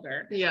my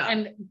shoulder.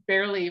 And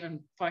barely even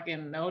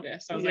fucking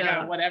notice. I was like,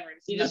 oh, whatever.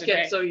 You just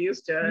get so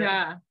used to it.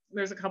 Yeah.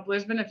 There's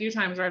been a few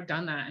times where I've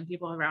done that and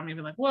people around me have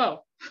been like,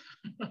 whoa.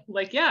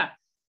 Like, yeah,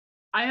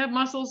 I have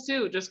muscles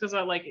too. Just because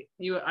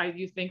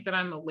you think that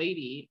I'm a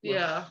lady.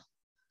 Yeah.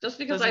 Just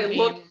because I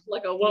look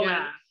like a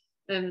woman.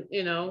 And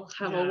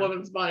have a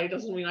woman's body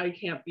doesn't mean I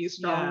can't be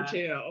strong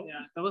too.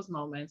 Yeah, those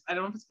moments. I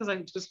don't know if it's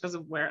because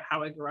of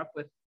how I grew up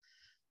with.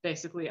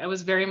 Basically, I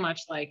was very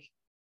much like,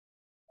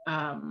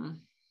 I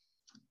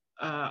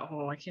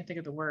can't think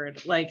of the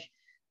word. Like,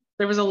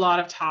 there was a lot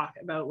of talk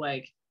about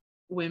like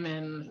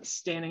women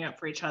standing up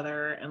for each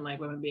other and like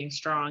women being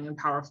strong and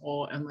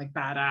powerful and like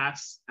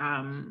badass.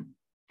 I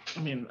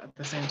mean, at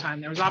the same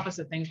time, there was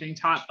opposite things being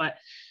taught, but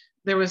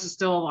there was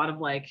still a lot of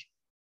like,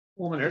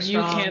 women are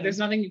strong. There's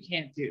nothing you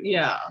can't do.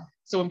 Yeah.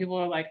 So when people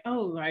are like,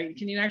 oh,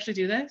 can you actually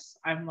do this?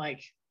 I'm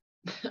like,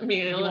 I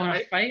mean, you want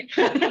to fight?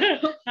 Not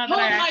that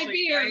my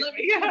beer. Let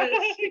me do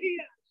this.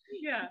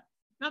 Yeah.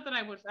 Not that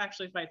I would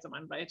actually fight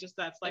someone, but it's just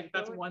that's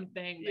one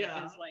thing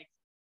that is like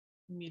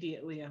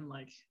immediately I'm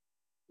like,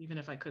 even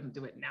if I couldn't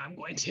do it now, I'm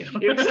going to.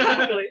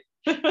 Exactly.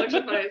 Actually,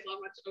 I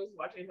was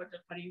watching a bunch of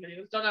funny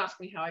videos. Don't ask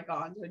me how I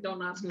got into it.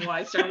 Don't ask me why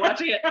I started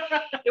watching it.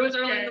 It was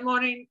early in the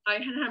morning. I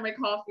hadn't had my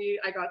coffee.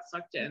 I got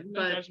sucked in.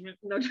 No judgment.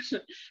 And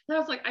I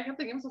was like, I kept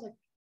thinking, I was like, I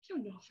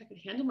don't know if I could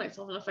handle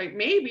myself in a fight.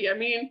 Maybe. I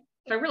mean,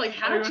 if I really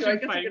had to, I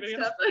guess I could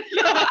step in.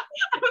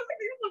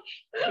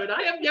 Could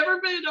I have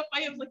never been in a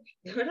fight? I was like,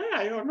 could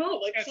I? I don't know.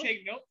 Like, I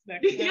take notes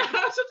next time. Yeah,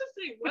 I was just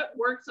saying what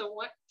works and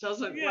what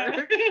doesn't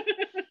work.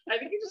 I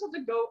think you just have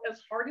to go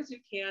as hard as you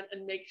can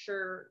and make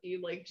sure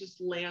you like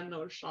just land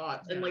those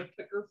shots and like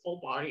put your full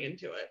body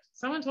into it.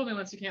 Someone told me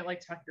once you can't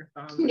like tuck your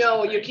thumb.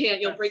 No, you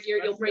can't. You'll break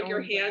your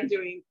hand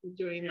doing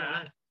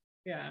that.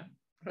 Yeah.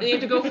 And you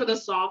have to go for the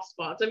soft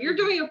spots. If you're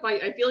doing a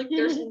fight, I feel like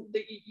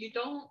you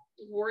don't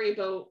worry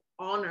about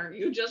honor.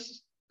 You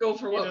just go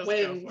for what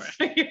wins.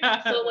 So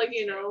like,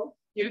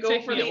 you go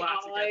for the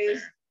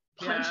eyes,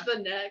 punch the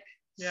neck,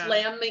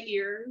 slam the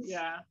ears.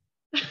 Yeah,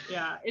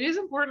 it is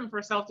important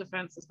for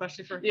self-defense,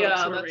 especially for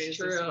folks who are raised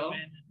as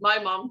women. My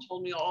mom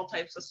told me all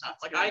types of stuff.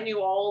 Like I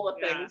knew all the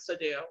things to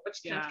do, which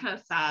is kind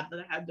of sad that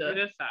I had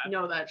to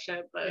know that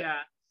shit. But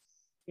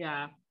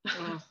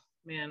oh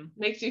man,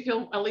 makes you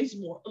feel at least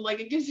more like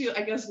it gives you,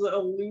 I guess, the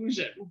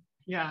illusion.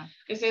 Yeah,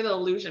 I say the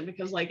illusion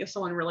because like if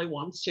someone really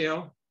wants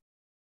to,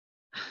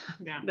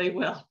 they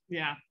will.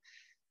 Yeah,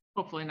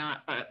 hopefully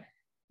not, but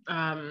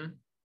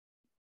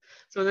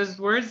so there's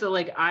words that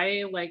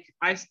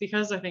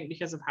because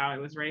of how I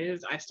was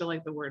raised, I still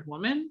like the word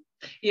woman.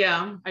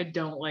 Yeah. I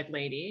don't like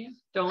lady.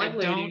 Girl,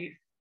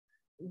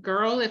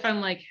 if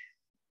I'm like,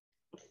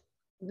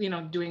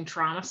 doing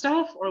trauma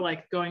stuff or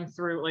like going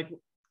through like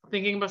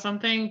thinking about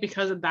something,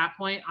 because at that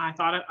point I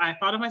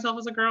thought of myself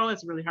as a girl.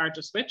 It's really hard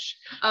to switch.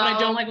 But I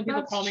don't like when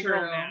people call me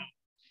girl now.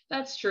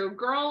 That's true.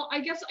 Girl, I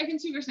guess I can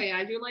see what you're saying.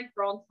 I do like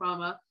girl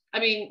trauma. I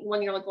mean,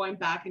 when you're like going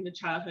back into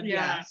childhood,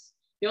 yes.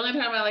 The only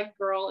time I like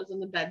girl is in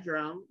the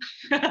bedroom.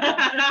 Fair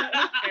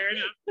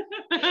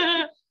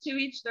enough. To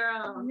each their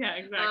own. Yeah,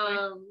 exactly.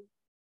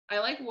 I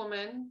like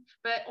women,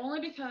 but only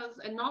because,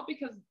 and not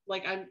because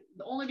like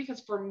only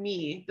because for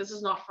me, this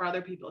is not for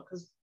other people,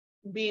 because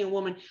being a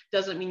woman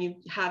doesn't mean you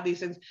have these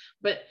things.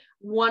 But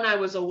when I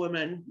was a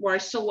woman, where I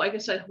still, like I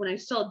said, when I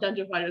still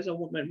identified as a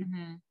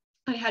woman,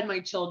 I had my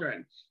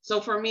children.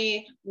 So for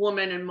me,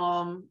 woman and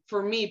mom,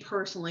 for me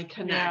personally,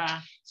 connect. Yeah.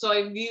 So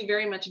I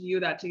very much view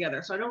that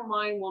together. So I don't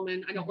mind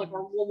woman. I don't like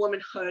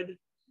womanhood,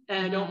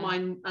 and I don't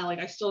mind,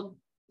 I still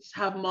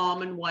have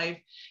mom and wife,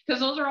 because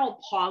those are all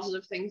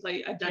positive things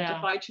I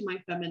identify to my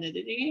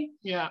femininity.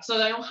 Yeah.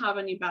 So I don't have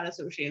any bad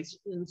associations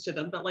to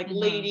them, but like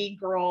lady,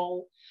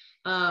 girl,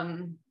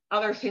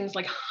 other things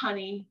like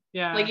honey.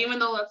 Yeah. Like, even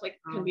though that's like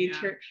can be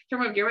term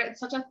of endearment, it's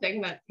such a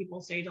thing that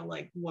people say to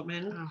like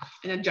women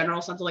in a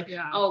general sense of like,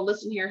 oh,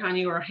 listen here,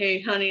 honey, or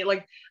hey, honey.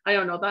 Like, I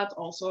don't know. That's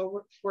also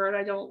a word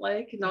I don't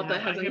like. Not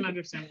that has. I can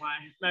understand why.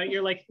 No,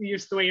 you're like, the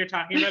way you're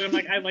talking about it, I'm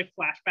like, I have like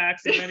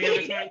flashbacks of many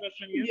other times that's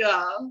been used.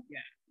 Yeah.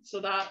 So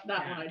that one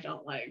I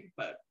don't like,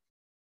 but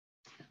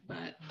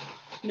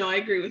no, I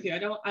agree with you.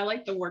 I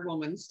like the word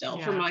woman still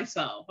for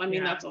myself. I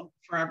mean, that's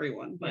for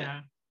everyone, but.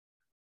 Yeah.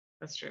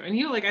 That's true. And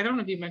you, like, I don't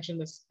know if you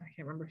mentioned this, I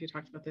can't remember if you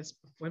talked about this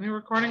when we were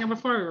recording or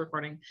before we were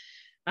recording.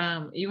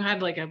 You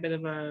had like a bit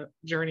of a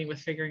journey with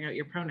figuring out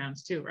your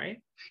pronouns too, right?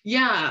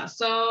 Yeah.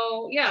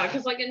 So yeah,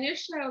 because like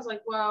initially I was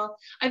like, well,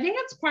 I think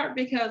it's part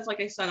because, like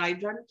I said, I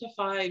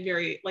identify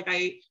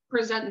I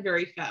present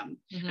very femme.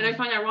 And I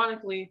find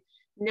ironically,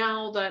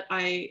 now that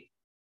I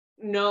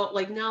know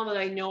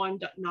I'm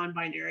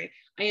non-binary,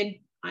 I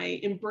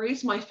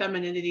embrace my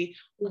femininity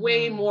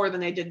way more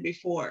than I did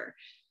before.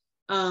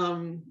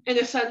 In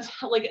a sense,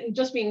 like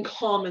just being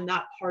calm in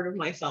that part of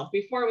myself.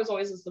 Before, it was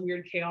always this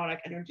weird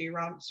chaotic energy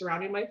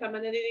surrounding my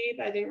femininity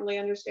that I didn't really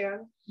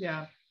understand.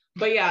 Yeah.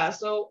 But yeah,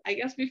 so I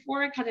guess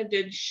before I kind of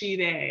did she,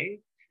 they,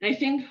 and I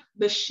think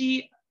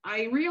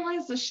I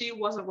realized the she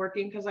wasn't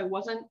working because I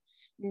wasn't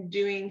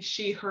doing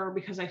she, her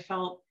because I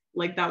felt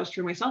like that was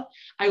true myself.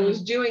 I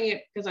was doing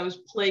it because I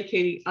was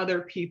placating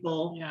other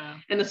people. Yeah.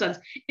 In the sense,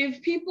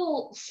 if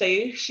people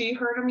say she,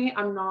 her to me,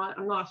 I'm not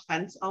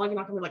offensive. I'm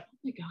not gonna be like, oh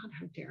my God,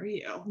 how dare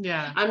you?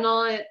 Yeah. I'm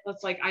not,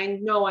 that's like, I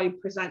know I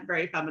present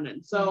very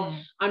feminine. So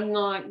I'm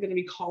not gonna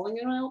be calling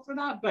it out for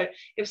that. But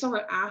if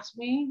someone asks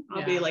me,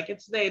 I'll be like,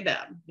 it's they,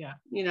 them. Yeah.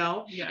 You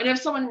know? Yeah. And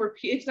if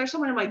there's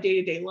someone in my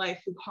day-to-day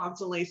life who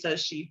constantly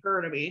says she,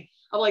 her to me,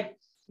 I'm like,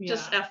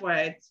 just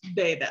FYI, it's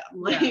they, them.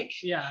 Like,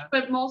 yeah.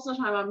 But most of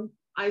the time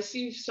I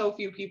see so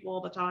few people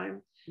all the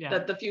time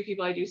that the few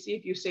people I do see,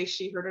 if you say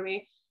she, her to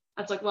me,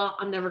 that's like, well,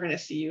 I'm never going to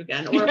see you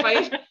again. Or if I,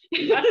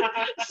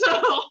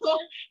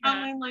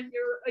 I mean, like,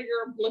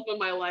 you're a blip in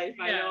my life.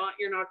 I know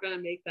you're not going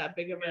to make that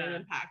big of an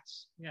impact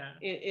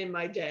in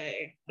my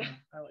day.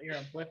 You're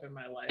a blip in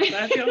my life.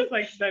 That feels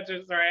like such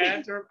a story.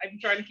 I'm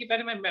trying to keep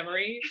that in my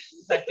memory.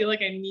 I feel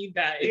like I need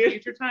that in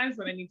future times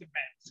when I need to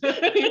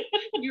vent.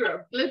 You're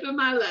a blip in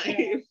my life.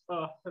 Yeah.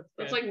 Oh,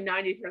 that's like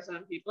 90%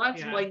 of people.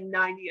 That's like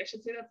 90. I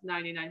should say that's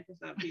 99%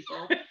 of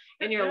people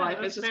in your life.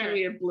 It's just going to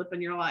be a blip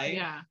in your life.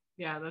 Yeah.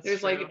 Yeah, there's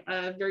true. Like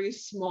a very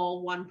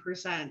small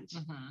 1%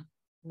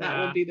 that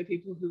will be the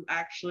people who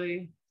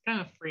actually.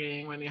 Kind of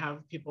freeing when you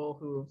have people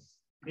who,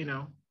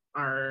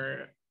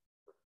 are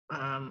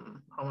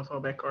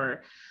homophobic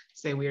or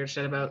say weird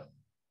shit about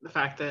the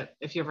fact that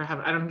if you ever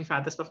have, I don't know if you've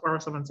had this before, where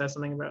someone says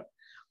something about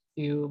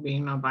you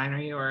being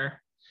non-binary, or.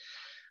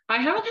 I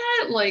haven't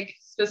had it like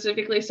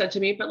specifically said to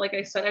me, but like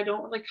I said, I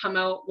don't really come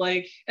out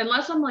like,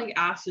 unless I'm like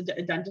asked to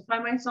identify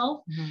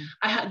myself,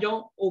 I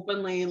don't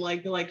openly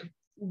like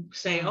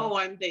say, oh,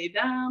 I'm they,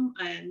 them,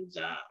 and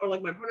or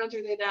like my pronouns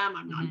are they, them,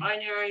 I'm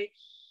non-binary.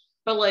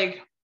 But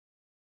like,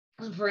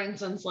 for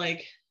instance,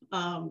 like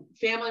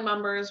family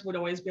members would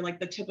always be like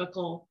the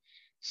typical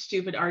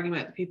stupid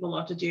argument that people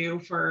love to do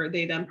for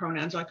they, them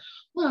pronouns. Like,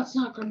 well, that's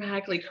not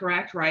grammatically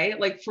correct, right?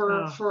 Like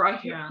heard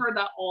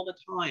that all the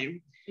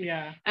time.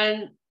 Yeah.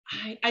 And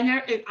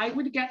I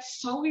would get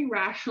so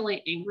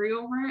irrationally angry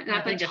over it. And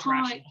at the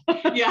time,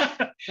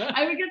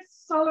 I would get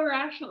so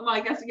irrational. Well,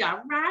 I guess,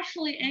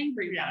 rationally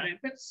angry about it,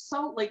 but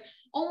so like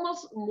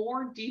almost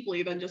more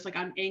deeply than just like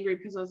I'm angry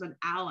because I was an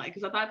ally.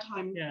 Because at that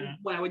time,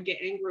 when I would get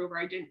angry over,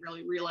 I didn't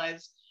really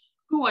realize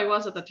who I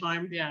was at the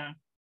time. Yeah.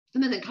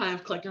 And then it kind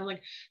of clicked. And I'm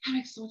like, that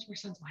makes so much more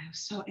sense why I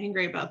was so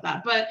angry about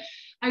that. But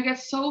I get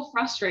so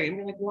frustrated.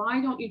 I'm like, why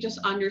don't you just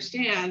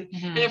understand?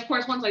 And of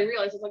course, once I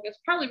realized, it's like, it's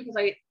partly because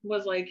I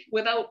was like,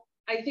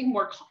 I think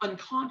more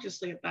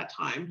unconsciously at that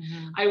time,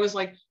 I was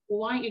like,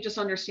 well, why don't you just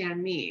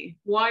understand me?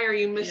 Why are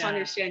you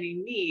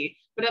misunderstanding me?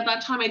 But at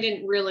that time, I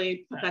didn't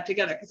really put that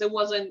together because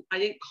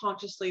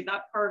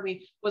that part of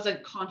me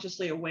wasn't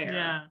consciously aware.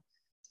 Yeah.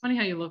 Funny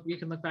how you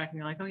can look back and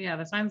you're like, oh yeah,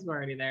 the signs were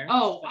already there.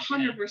 Oh,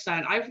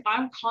 100%.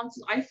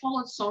 I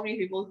followed so many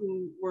people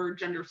who were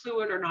gender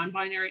fluid or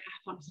non-binary.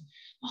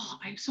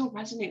 I so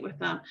resonate with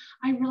them.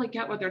 I really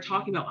get what they're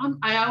talking about.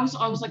 I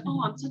was like,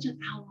 oh, I'm such an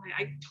ally.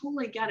 I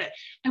totally get it.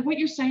 And what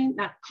you're saying,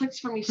 that clicks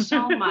for me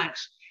so much.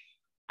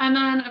 And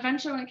then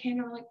eventually when it came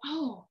to, we're like,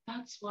 oh,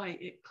 that's why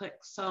it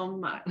clicked so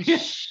much.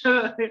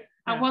 Yeah.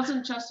 I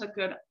wasn't just a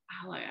good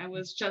ally. I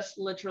was just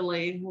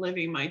literally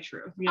living my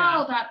truth. Yeah.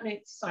 Oh, that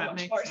makes so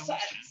much more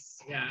sense.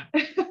 Yeah.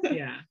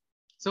 Yeah.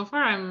 So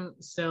far I'm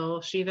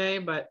still she, they,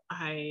 but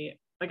I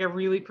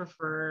really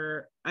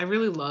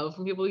love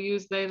when people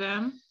use they,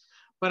 them,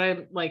 but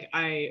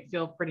I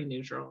feel pretty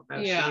neutral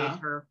about she,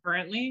 her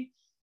currently.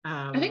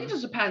 I think it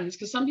just depends,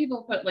 because some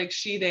people put like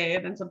she, they,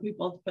 and then some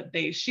people put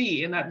they,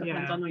 she, and that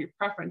depends on your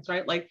preference,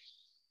 right? Like,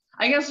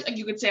 I guess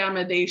you could say I'm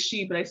a they,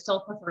 she, but I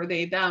still prefer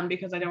they, them,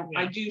 because I do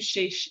only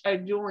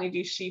do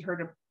she, her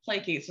to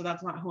placate, so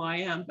that's not who I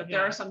am. But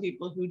there are some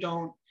people who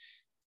don't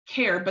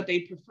care, but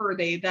they prefer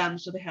they, them,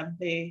 so they have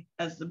they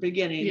as the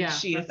beginning,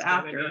 she is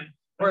after.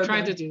 Or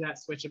trying to do that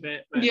switch a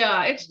bit. But,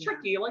 it's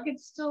tricky. Like,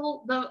 it's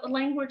still, the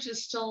language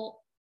is still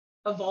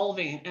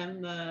evolving,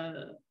 and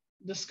the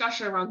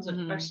discussion around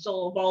it are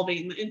still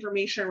evolving. The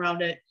information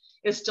around it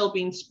is still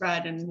being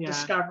spread and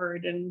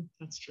discovered, and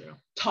that's true,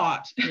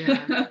 taught.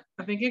 I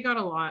think it got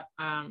a lot.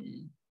 I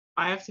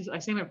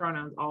say my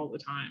pronouns all the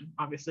time,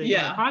 obviously.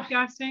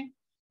 Podcasting,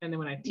 and then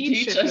when I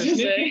teach it,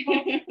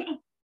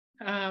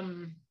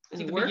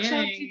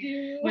 workshops you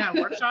do.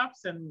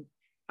 Workshops and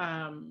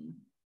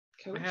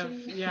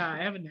coaching.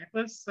 I have a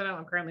necklace that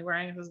I'm currently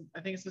wearing. I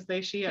think it says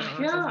they, she. I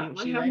don't know.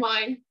 I have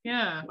mine.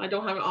 Yeah. I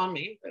don't have it on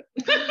me. But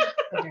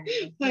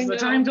it's the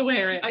time to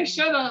wear it. I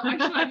should have. I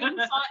saw it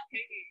hanging.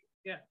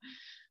 Yeah.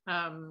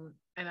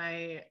 And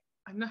I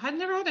had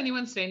never had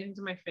anyone say anything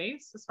to my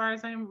face, as far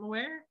as I'm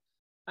aware.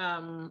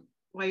 I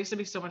used to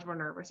be so much more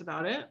nervous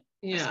about it.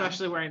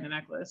 Especially wearing the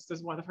necklace.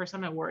 The first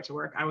time I wore it to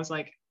work, I was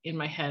like, in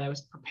my head, I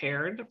was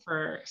prepared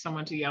for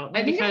someone to yell at me.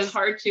 I think it's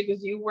hard too,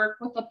 because you work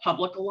with the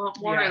public a lot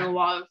more, and a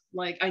lot of,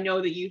 like, I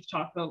know that you've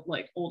talked about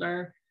like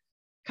older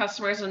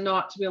customers, and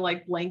not to be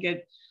like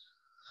blanket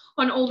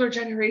on older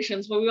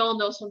generations, but we all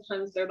know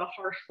sometimes they're the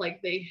heart,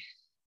 like they,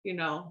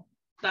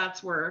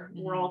 that's where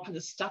we're all kind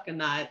of stuck in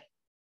that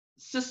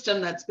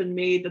system that's been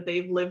made, that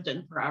they've lived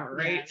in forever,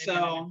 right?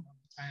 So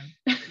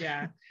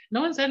no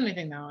one said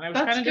anything though. I was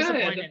kind of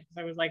disappointed, because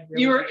I was like,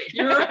 really you were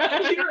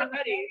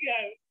ready.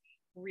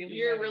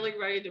 You're really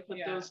ready to put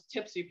those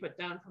tips you put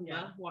down from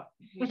the what?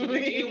 Do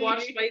you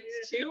watch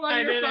fights too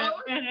on your phone?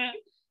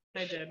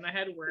 I did, and I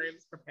had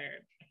words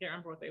prepared. I can't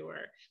remember what they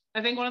were.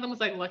 I think one of them was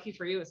like, "Lucky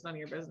for you, it's none of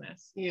your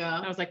business." Yeah.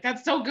 And I was like,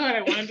 "That's so good.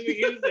 I wanted to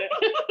use it."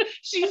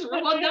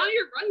 Well, now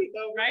you're right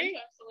though, right?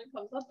 If someone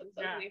comes up and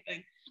says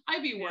anything,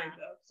 I'd be worried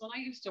though. So when I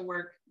used to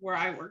work where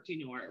I worked,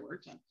 where I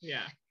worked in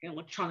an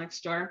electronics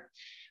store,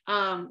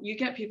 you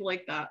get people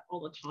like that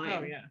all the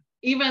time. Oh yeah.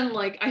 Even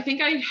like, I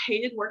think I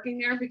hated working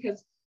there,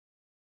 because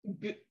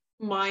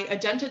my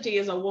identity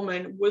as a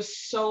woman was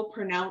so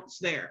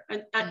pronounced there,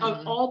 and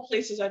of all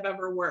places I've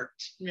ever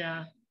worked,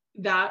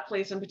 that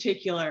place in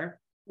particular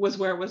was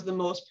where it was the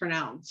most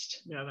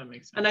pronounced. Yeah, that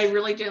makes sense. And I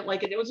really didn't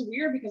like it. It was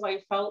weird, because I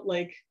felt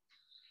like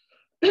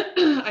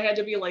I had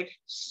to be like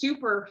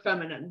super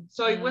feminine,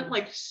 so I went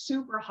like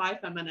super high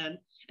feminine.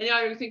 And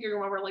I think you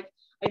remember, like,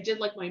 I did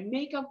like my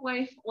makeup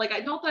wife, like, I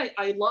not that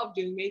I love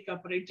doing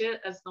makeup, but I did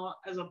it as not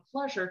as a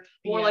pleasure,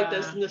 more like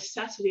this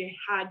necessity.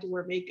 I had to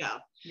wear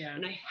makeup,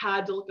 and I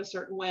had to look a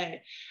certain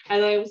way,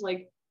 and I was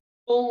like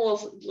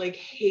almost like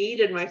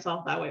hated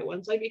myself that way.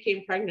 Once I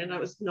became pregnant, I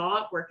was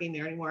not working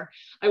there anymore.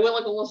 I went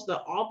like almost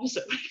the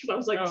opposite way, because I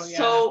was like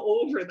so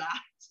over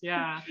that.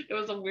 It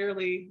was a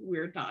weirdly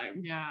weird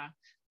time.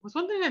 It's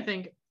one thing I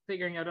think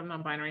figuring out I'm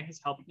non-binary has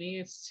helped me,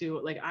 is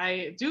to, like,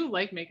 I do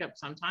like makeup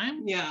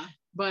sometimes,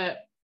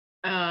 but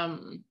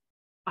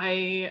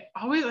I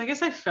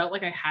guess I felt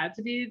like I had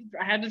to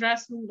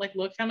dress and like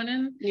look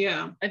feminine.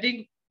 I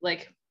think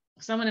like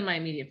someone in my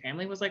immediate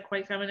family was like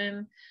quite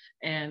feminine,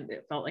 and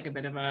it felt like a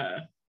bit of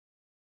a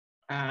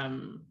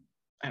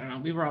I don't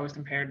know, we were always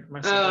compared. We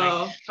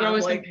were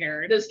always like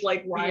compared. This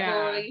like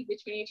rivalry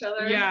between each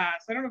other. So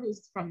I don't know if it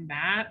was from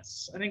that.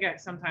 I think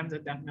sometimes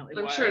it definitely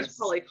was. I'm sure it's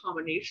probably a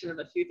combination of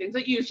a few things.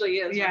 It usually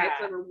is. Right?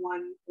 It's never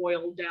one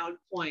boiled down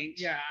point.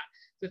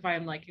 If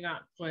I'm like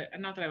not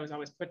that I was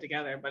always put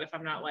together, but if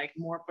I'm not like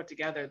more put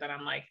together, then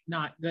I'm like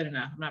not good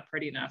enough. I'm not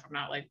pretty enough. I'm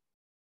not like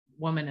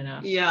woman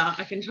enough.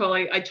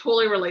 I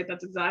totally relate.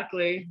 That's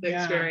exactly the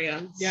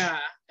experience.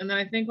 And then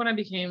I think when I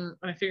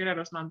figured out I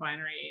was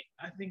non-binary,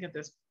 I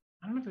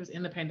don't know if it was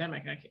in the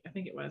pandemic. I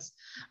think it was.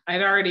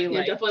 I'd already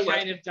like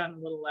kind of done a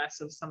little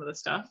less of some of the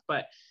stuff,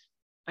 but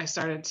I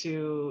got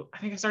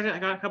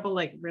a couple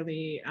like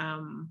really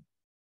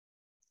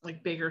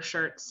like bigger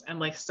shirts and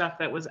like stuff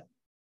that was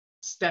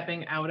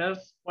stepping out of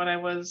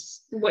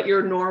what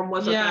your norm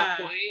was at that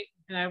point.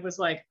 And I was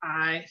like,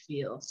 I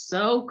feel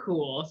so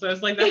cool. So I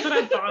was like, that's what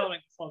I'm following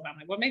this whole time.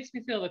 Like, what makes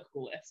me feel the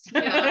coolest?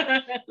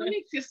 What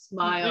makes you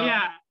smile?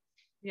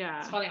 Yeah.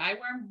 It's funny. I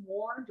wear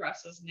more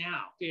dresses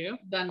now. Do you?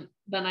 Than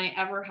I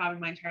ever have in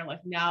my entire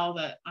life. Now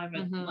that I'm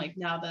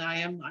now that I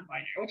am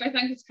non-binary, which I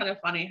think is kind of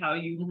funny how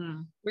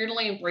you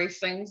weirdly embrace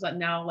things that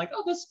now like,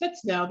 oh, this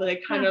fits now, that I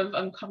kind of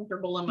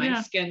uncomfortable in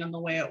my skin and the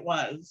way it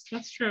was.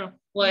 That's true.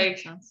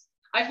 Like,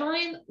 I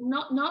find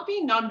not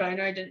being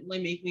non-binary didn't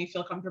really make me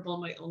feel comfortable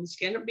in my own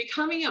skin.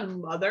 Becoming a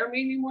mother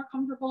made me more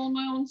comfortable in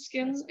my own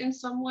skin in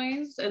some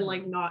ways, and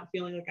like not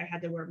feeling like I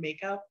had to wear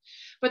makeup.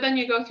 But then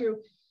you go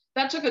through,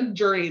 that took a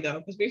journey though,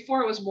 because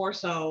before it was more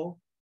so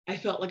I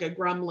felt like a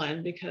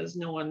gremlin because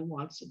no one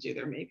wants to do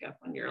their makeup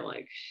when you're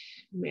like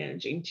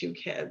managing 2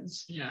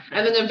 kids. Yeah.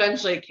 And then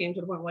eventually it came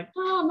to the point where like,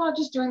 oh, I'm not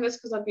just doing this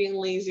because I'm being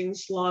lazy and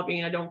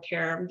sloppy. I don't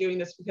care. I'm doing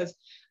this because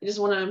I just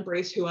want to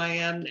embrace who I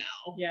am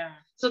now. Yeah.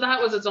 So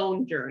that was its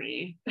own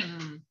journey.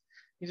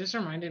 You just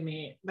reminded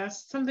me.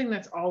 That's something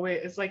that's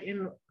always, it's like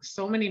in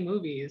so many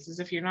movies, is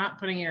if you're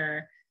not doing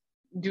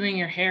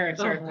your hair a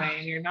certain way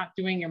and you're not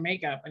doing your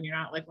makeup and you're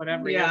not like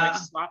whatever, you're like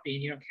sloppy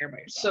and you don't care about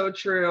yourself. So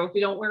true. If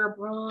you don't wear a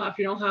bra, if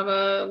you don't have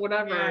a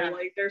whatever,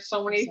 like there's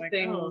so many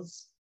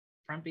things.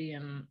 Frumpy,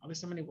 and there's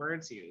so many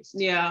words used.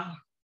 Yeah.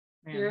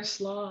 Man. You're a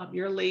slob,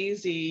 you're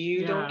lazy,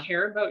 you don't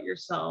care about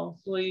yourself.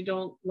 Well, you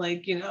don't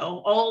like,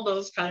 all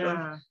those kind of,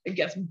 I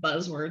guess,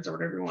 buzzwords or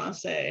whatever you want to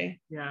say.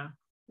 Yeah.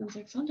 It's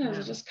like sometimes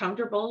I'm just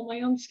comfortable in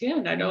my own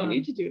skin. I don't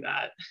need to do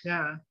that.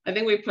 Yeah. I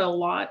think we put a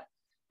lot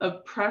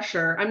of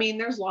pressure. I mean,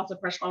 there's lots of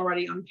pressure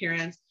already on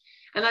parents.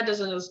 And that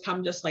doesn't just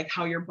come just like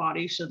how your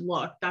body should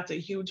look. That's a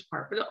huge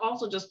part. But it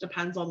also just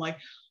depends on like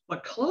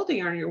what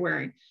clothing are you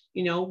wearing?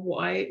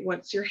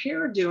 What's your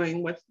hair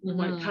doing? What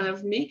kind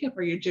of makeup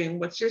are you doing?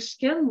 What's your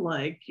skin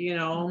like?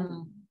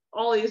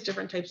 All these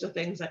different types of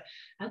things that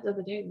at the end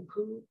of the day,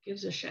 who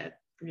gives a shit?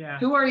 Yeah.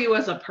 Who are you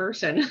as a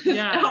person?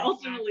 Yeah.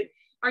 Ultimately,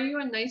 are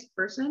you a nice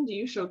person? Do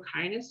you show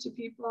kindness to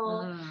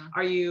people?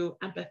 Are you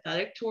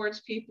empathetic towards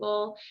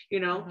people? Do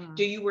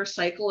you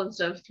recycle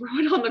instead of throw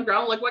it on the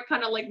ground? Like what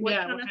kind of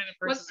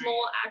what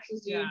small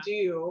actions do you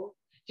do?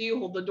 Do you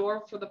hold the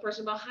door for the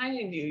person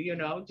behind you?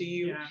 Do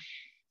you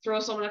throw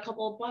someone a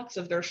couple of bucks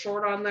if they're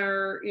short on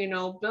their,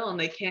 bill and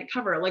they can't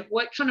cover it? Like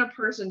what kind of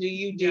person do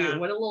you do? Yeah.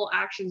 What little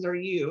actions are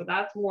you?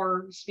 That's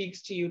more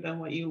speaks to you than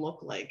what you look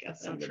like at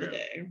the end of the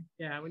day.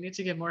 Yeah, we need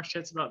to give more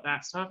shits about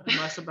that stuff and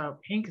less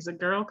about pink as a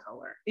girl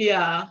color.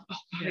 Yeah.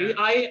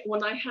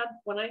 When I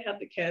had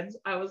the kids,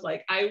 I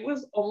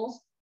was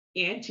almost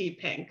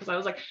anti-pink because I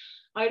was like,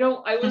 I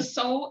think I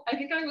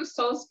was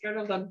so scared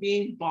of them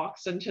being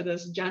boxed into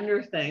this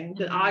gender thing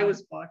that I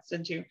was boxed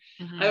into.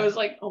 I was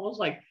like almost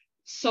like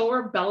so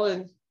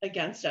rebelling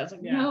against it. I was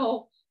like,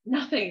 no,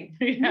 nothing,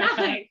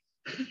 nothing.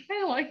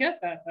 I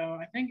get that though.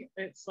 I think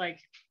it's like,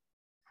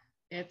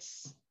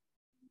 it's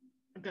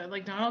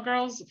like not all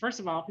girls, first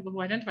of all, people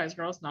who identify as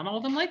girls, not all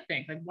of them like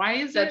pink. Like why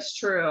is that's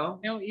true?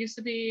 It used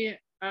to be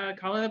a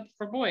color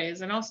for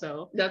boys, and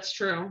also that's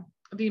true.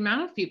 The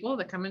amount of people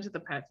that come into the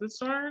pet food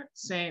store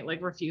saying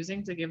like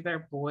refusing to give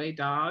their boy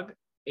dog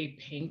a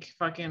pink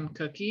fucking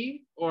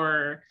cookie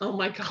or oh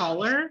my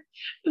color,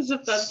 as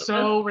if that's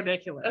so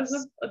ridiculous.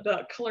 As if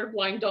the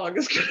colorblind dog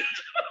is good.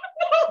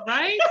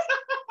 Right?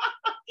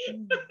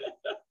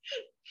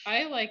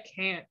 I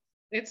can't.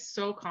 It's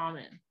so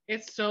common.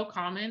 It's so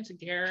common to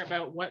care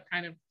about what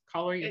kind of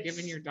color you're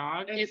giving your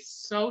dog.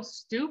 It's so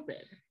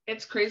stupid.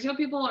 It's crazy how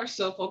people are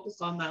so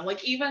focused on that.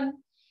 Like even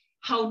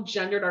how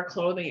gendered our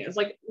clothing is.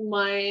 Like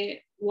my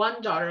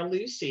one daughter,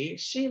 Lucy,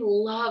 she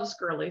loves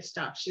girly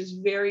stuff. She's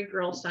very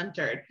girl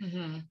centered.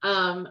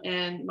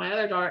 And my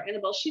other daughter,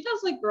 Annabelle, she does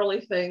like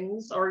girly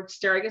things, or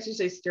I guess you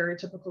say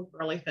stereotypical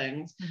girly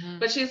things,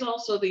 but she's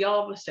also the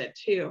opposite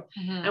too.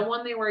 And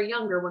when they were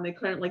younger, when they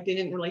couldn't, like, they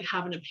didn't really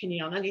have an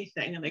opinion on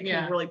anything and they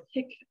couldn't really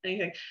pick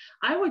anything,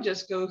 I would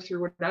just go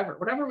through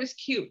whatever was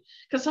cute.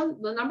 Because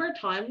the number of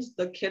times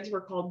the kids were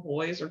called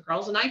boys or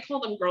girls, and I call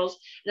them girls,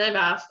 and I've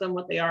asked them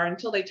what they are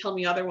until they tell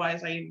me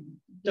otherwise. I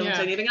don't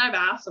say anything. I've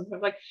asked them, I'm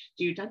like,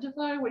 do you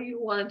identify? What do you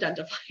want to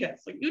identify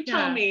as? Like, you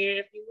tell me.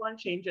 If you want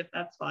to change it,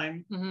 that's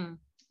fine.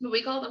 But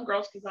we call them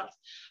girls because that's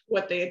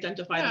what they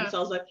identify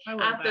themselves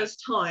at this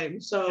time.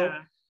 So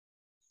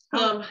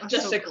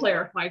just to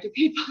clarify to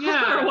people who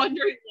are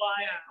wondering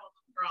why I call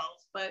them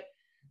girls. But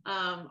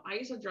I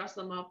used to dress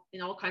them up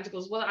in all kinds of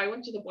clothes. Well, I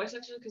went to the boys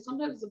section because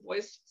sometimes the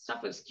boys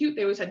stuff was cute.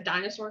 They always had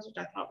dinosaurs, which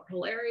I thought were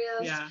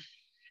hilarious.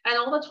 And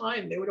all the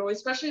time they would always,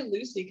 especially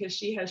Lucy, because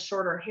she has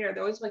shorter hair,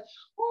 they're always like,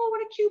 oh, what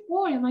a cute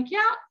boy. I'm like,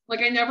 yeah. Like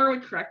I never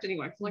would correct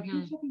anyone. I'm like,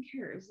 who fucking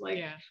cares? Like,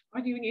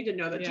 why do you need to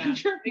know the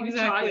gender of my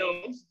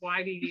child?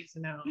 Why do you need to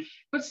know?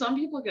 But some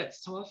people get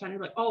so offended,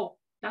 like, oh,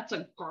 that's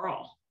a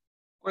girl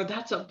or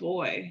that's a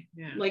boy.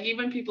 Like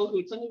even people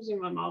who sometimes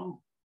my mom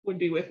would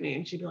be with me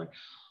and she'd be like,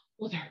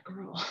 well, they're a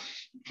girl.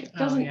 It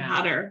doesn't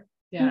matter.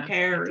 Who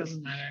cares? It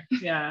doesn't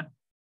matter.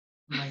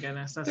 Oh my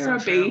goodness, that's they're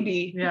so a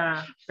baby.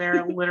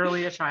 They're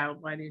literally a child.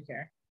 Why do you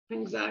care?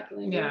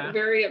 Exactly. They're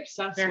very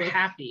obsessed. They're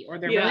happy, or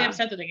they're really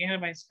upset that they can't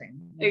have ice cream.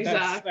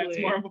 Exactly. That's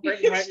more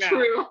important right now.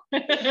 True.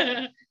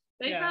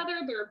 They'd rather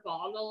their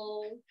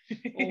bottle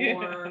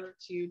or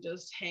to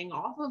just hang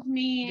off of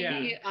me.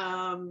 They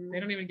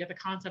don't even get the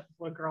concept of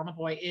what a girl and a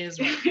boy is.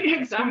 Right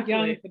Exactly. Too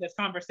young for this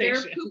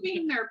conversation. They're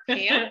pooping their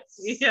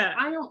pants.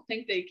 I don't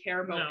think they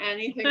care about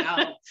anything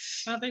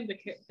else. I don't think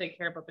they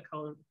care about the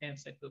color of the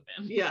pants they poop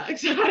in. Yeah,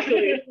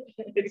 exactly.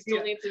 It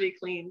still needs to be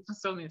cleaned. It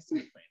still needs to be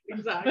cleaned.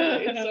 Exactly.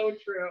 It's so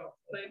true.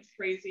 But it's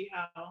crazy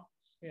how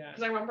Yeah.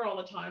 Because I remember all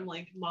the time,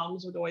 like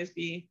moms would always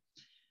be,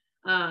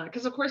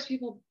 because of course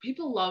people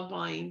love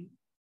buying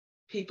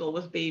people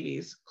with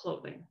babies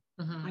clothing.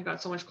 I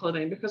got so much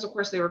clothing because of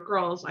course they were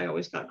girls. I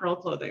always got girl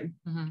clothing.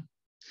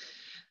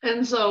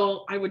 And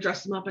so I would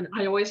dress them up, and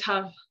I always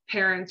have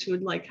parents who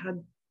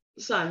had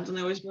sons, and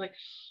they always be like,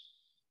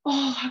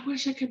 oh, I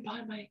wish I could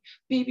buy my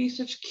baby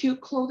such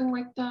cute clothing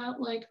like that.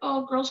 Like,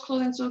 oh, girls'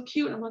 clothing so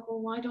cute. And I'm like, well,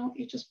 why don't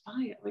you just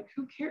buy it? Like,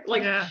 who cares?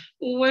 Like,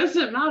 what does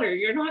it matter?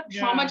 You're not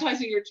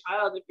traumatizing your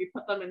child if you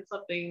put them in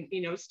something,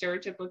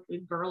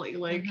 stereotypically girly.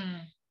 Like,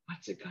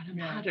 what's it gonna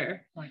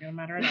matter? Not gonna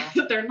matter at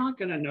all. They're not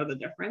gonna know the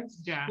difference.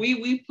 Yeah.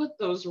 We put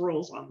those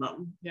rules on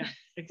them. Yeah,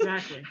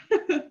 exactly.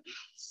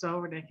 So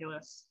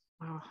ridiculous.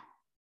 Oh.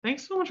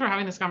 Thanks so much for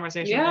having this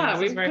conversation. Yeah,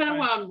 we've kind of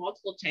went on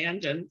multiple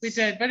tangents. We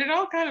did, but it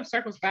all kind of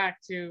circles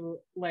back to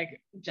like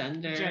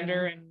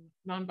gender and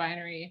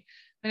non-binary.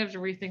 I have to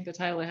rethink the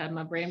title I had in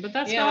my brain, but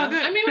that's all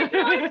good. I mean,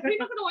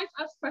 people can always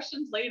ask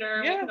questions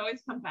later. Yeah. We can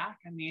always come back.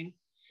 I mean,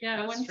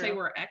 I wouldn't say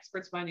we're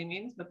experts by any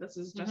means, but this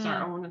is just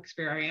our own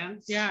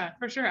experience. Yeah,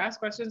 for sure. Ask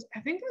questions.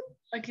 I think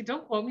that,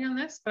 don't quote me on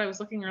this, but I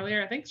was looking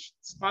earlier. I think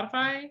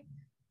Spotify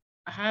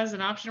has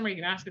an option where you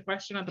can ask a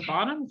question at the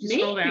bottom. If you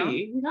scroll down.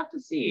 We'd have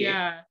to see.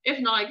 Yeah. If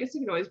not, I guess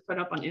you could always put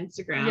it up on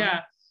Instagram.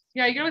 Yeah,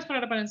 you can always put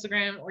it up on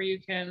Instagram, or you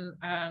can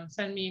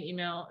send me an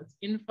email. It's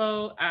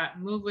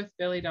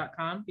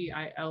info@movewithbillie.com,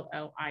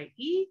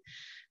 BILLIE,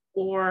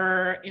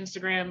 or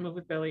Instagram, Move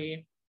with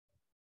Billie.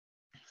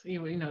 So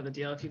you know the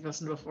deal if you've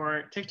listened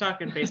before. TikTok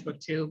and Facebook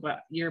too,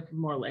 but you're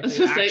more likely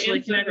to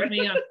actually connect with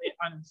me on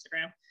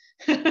Instagram.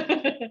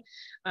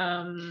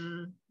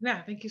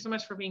 Thank you so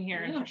much for being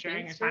here and for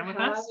sharing your time with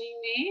us.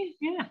 Me.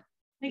 Yeah,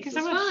 thank you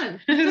so much. Fun.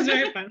 It was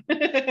very fun.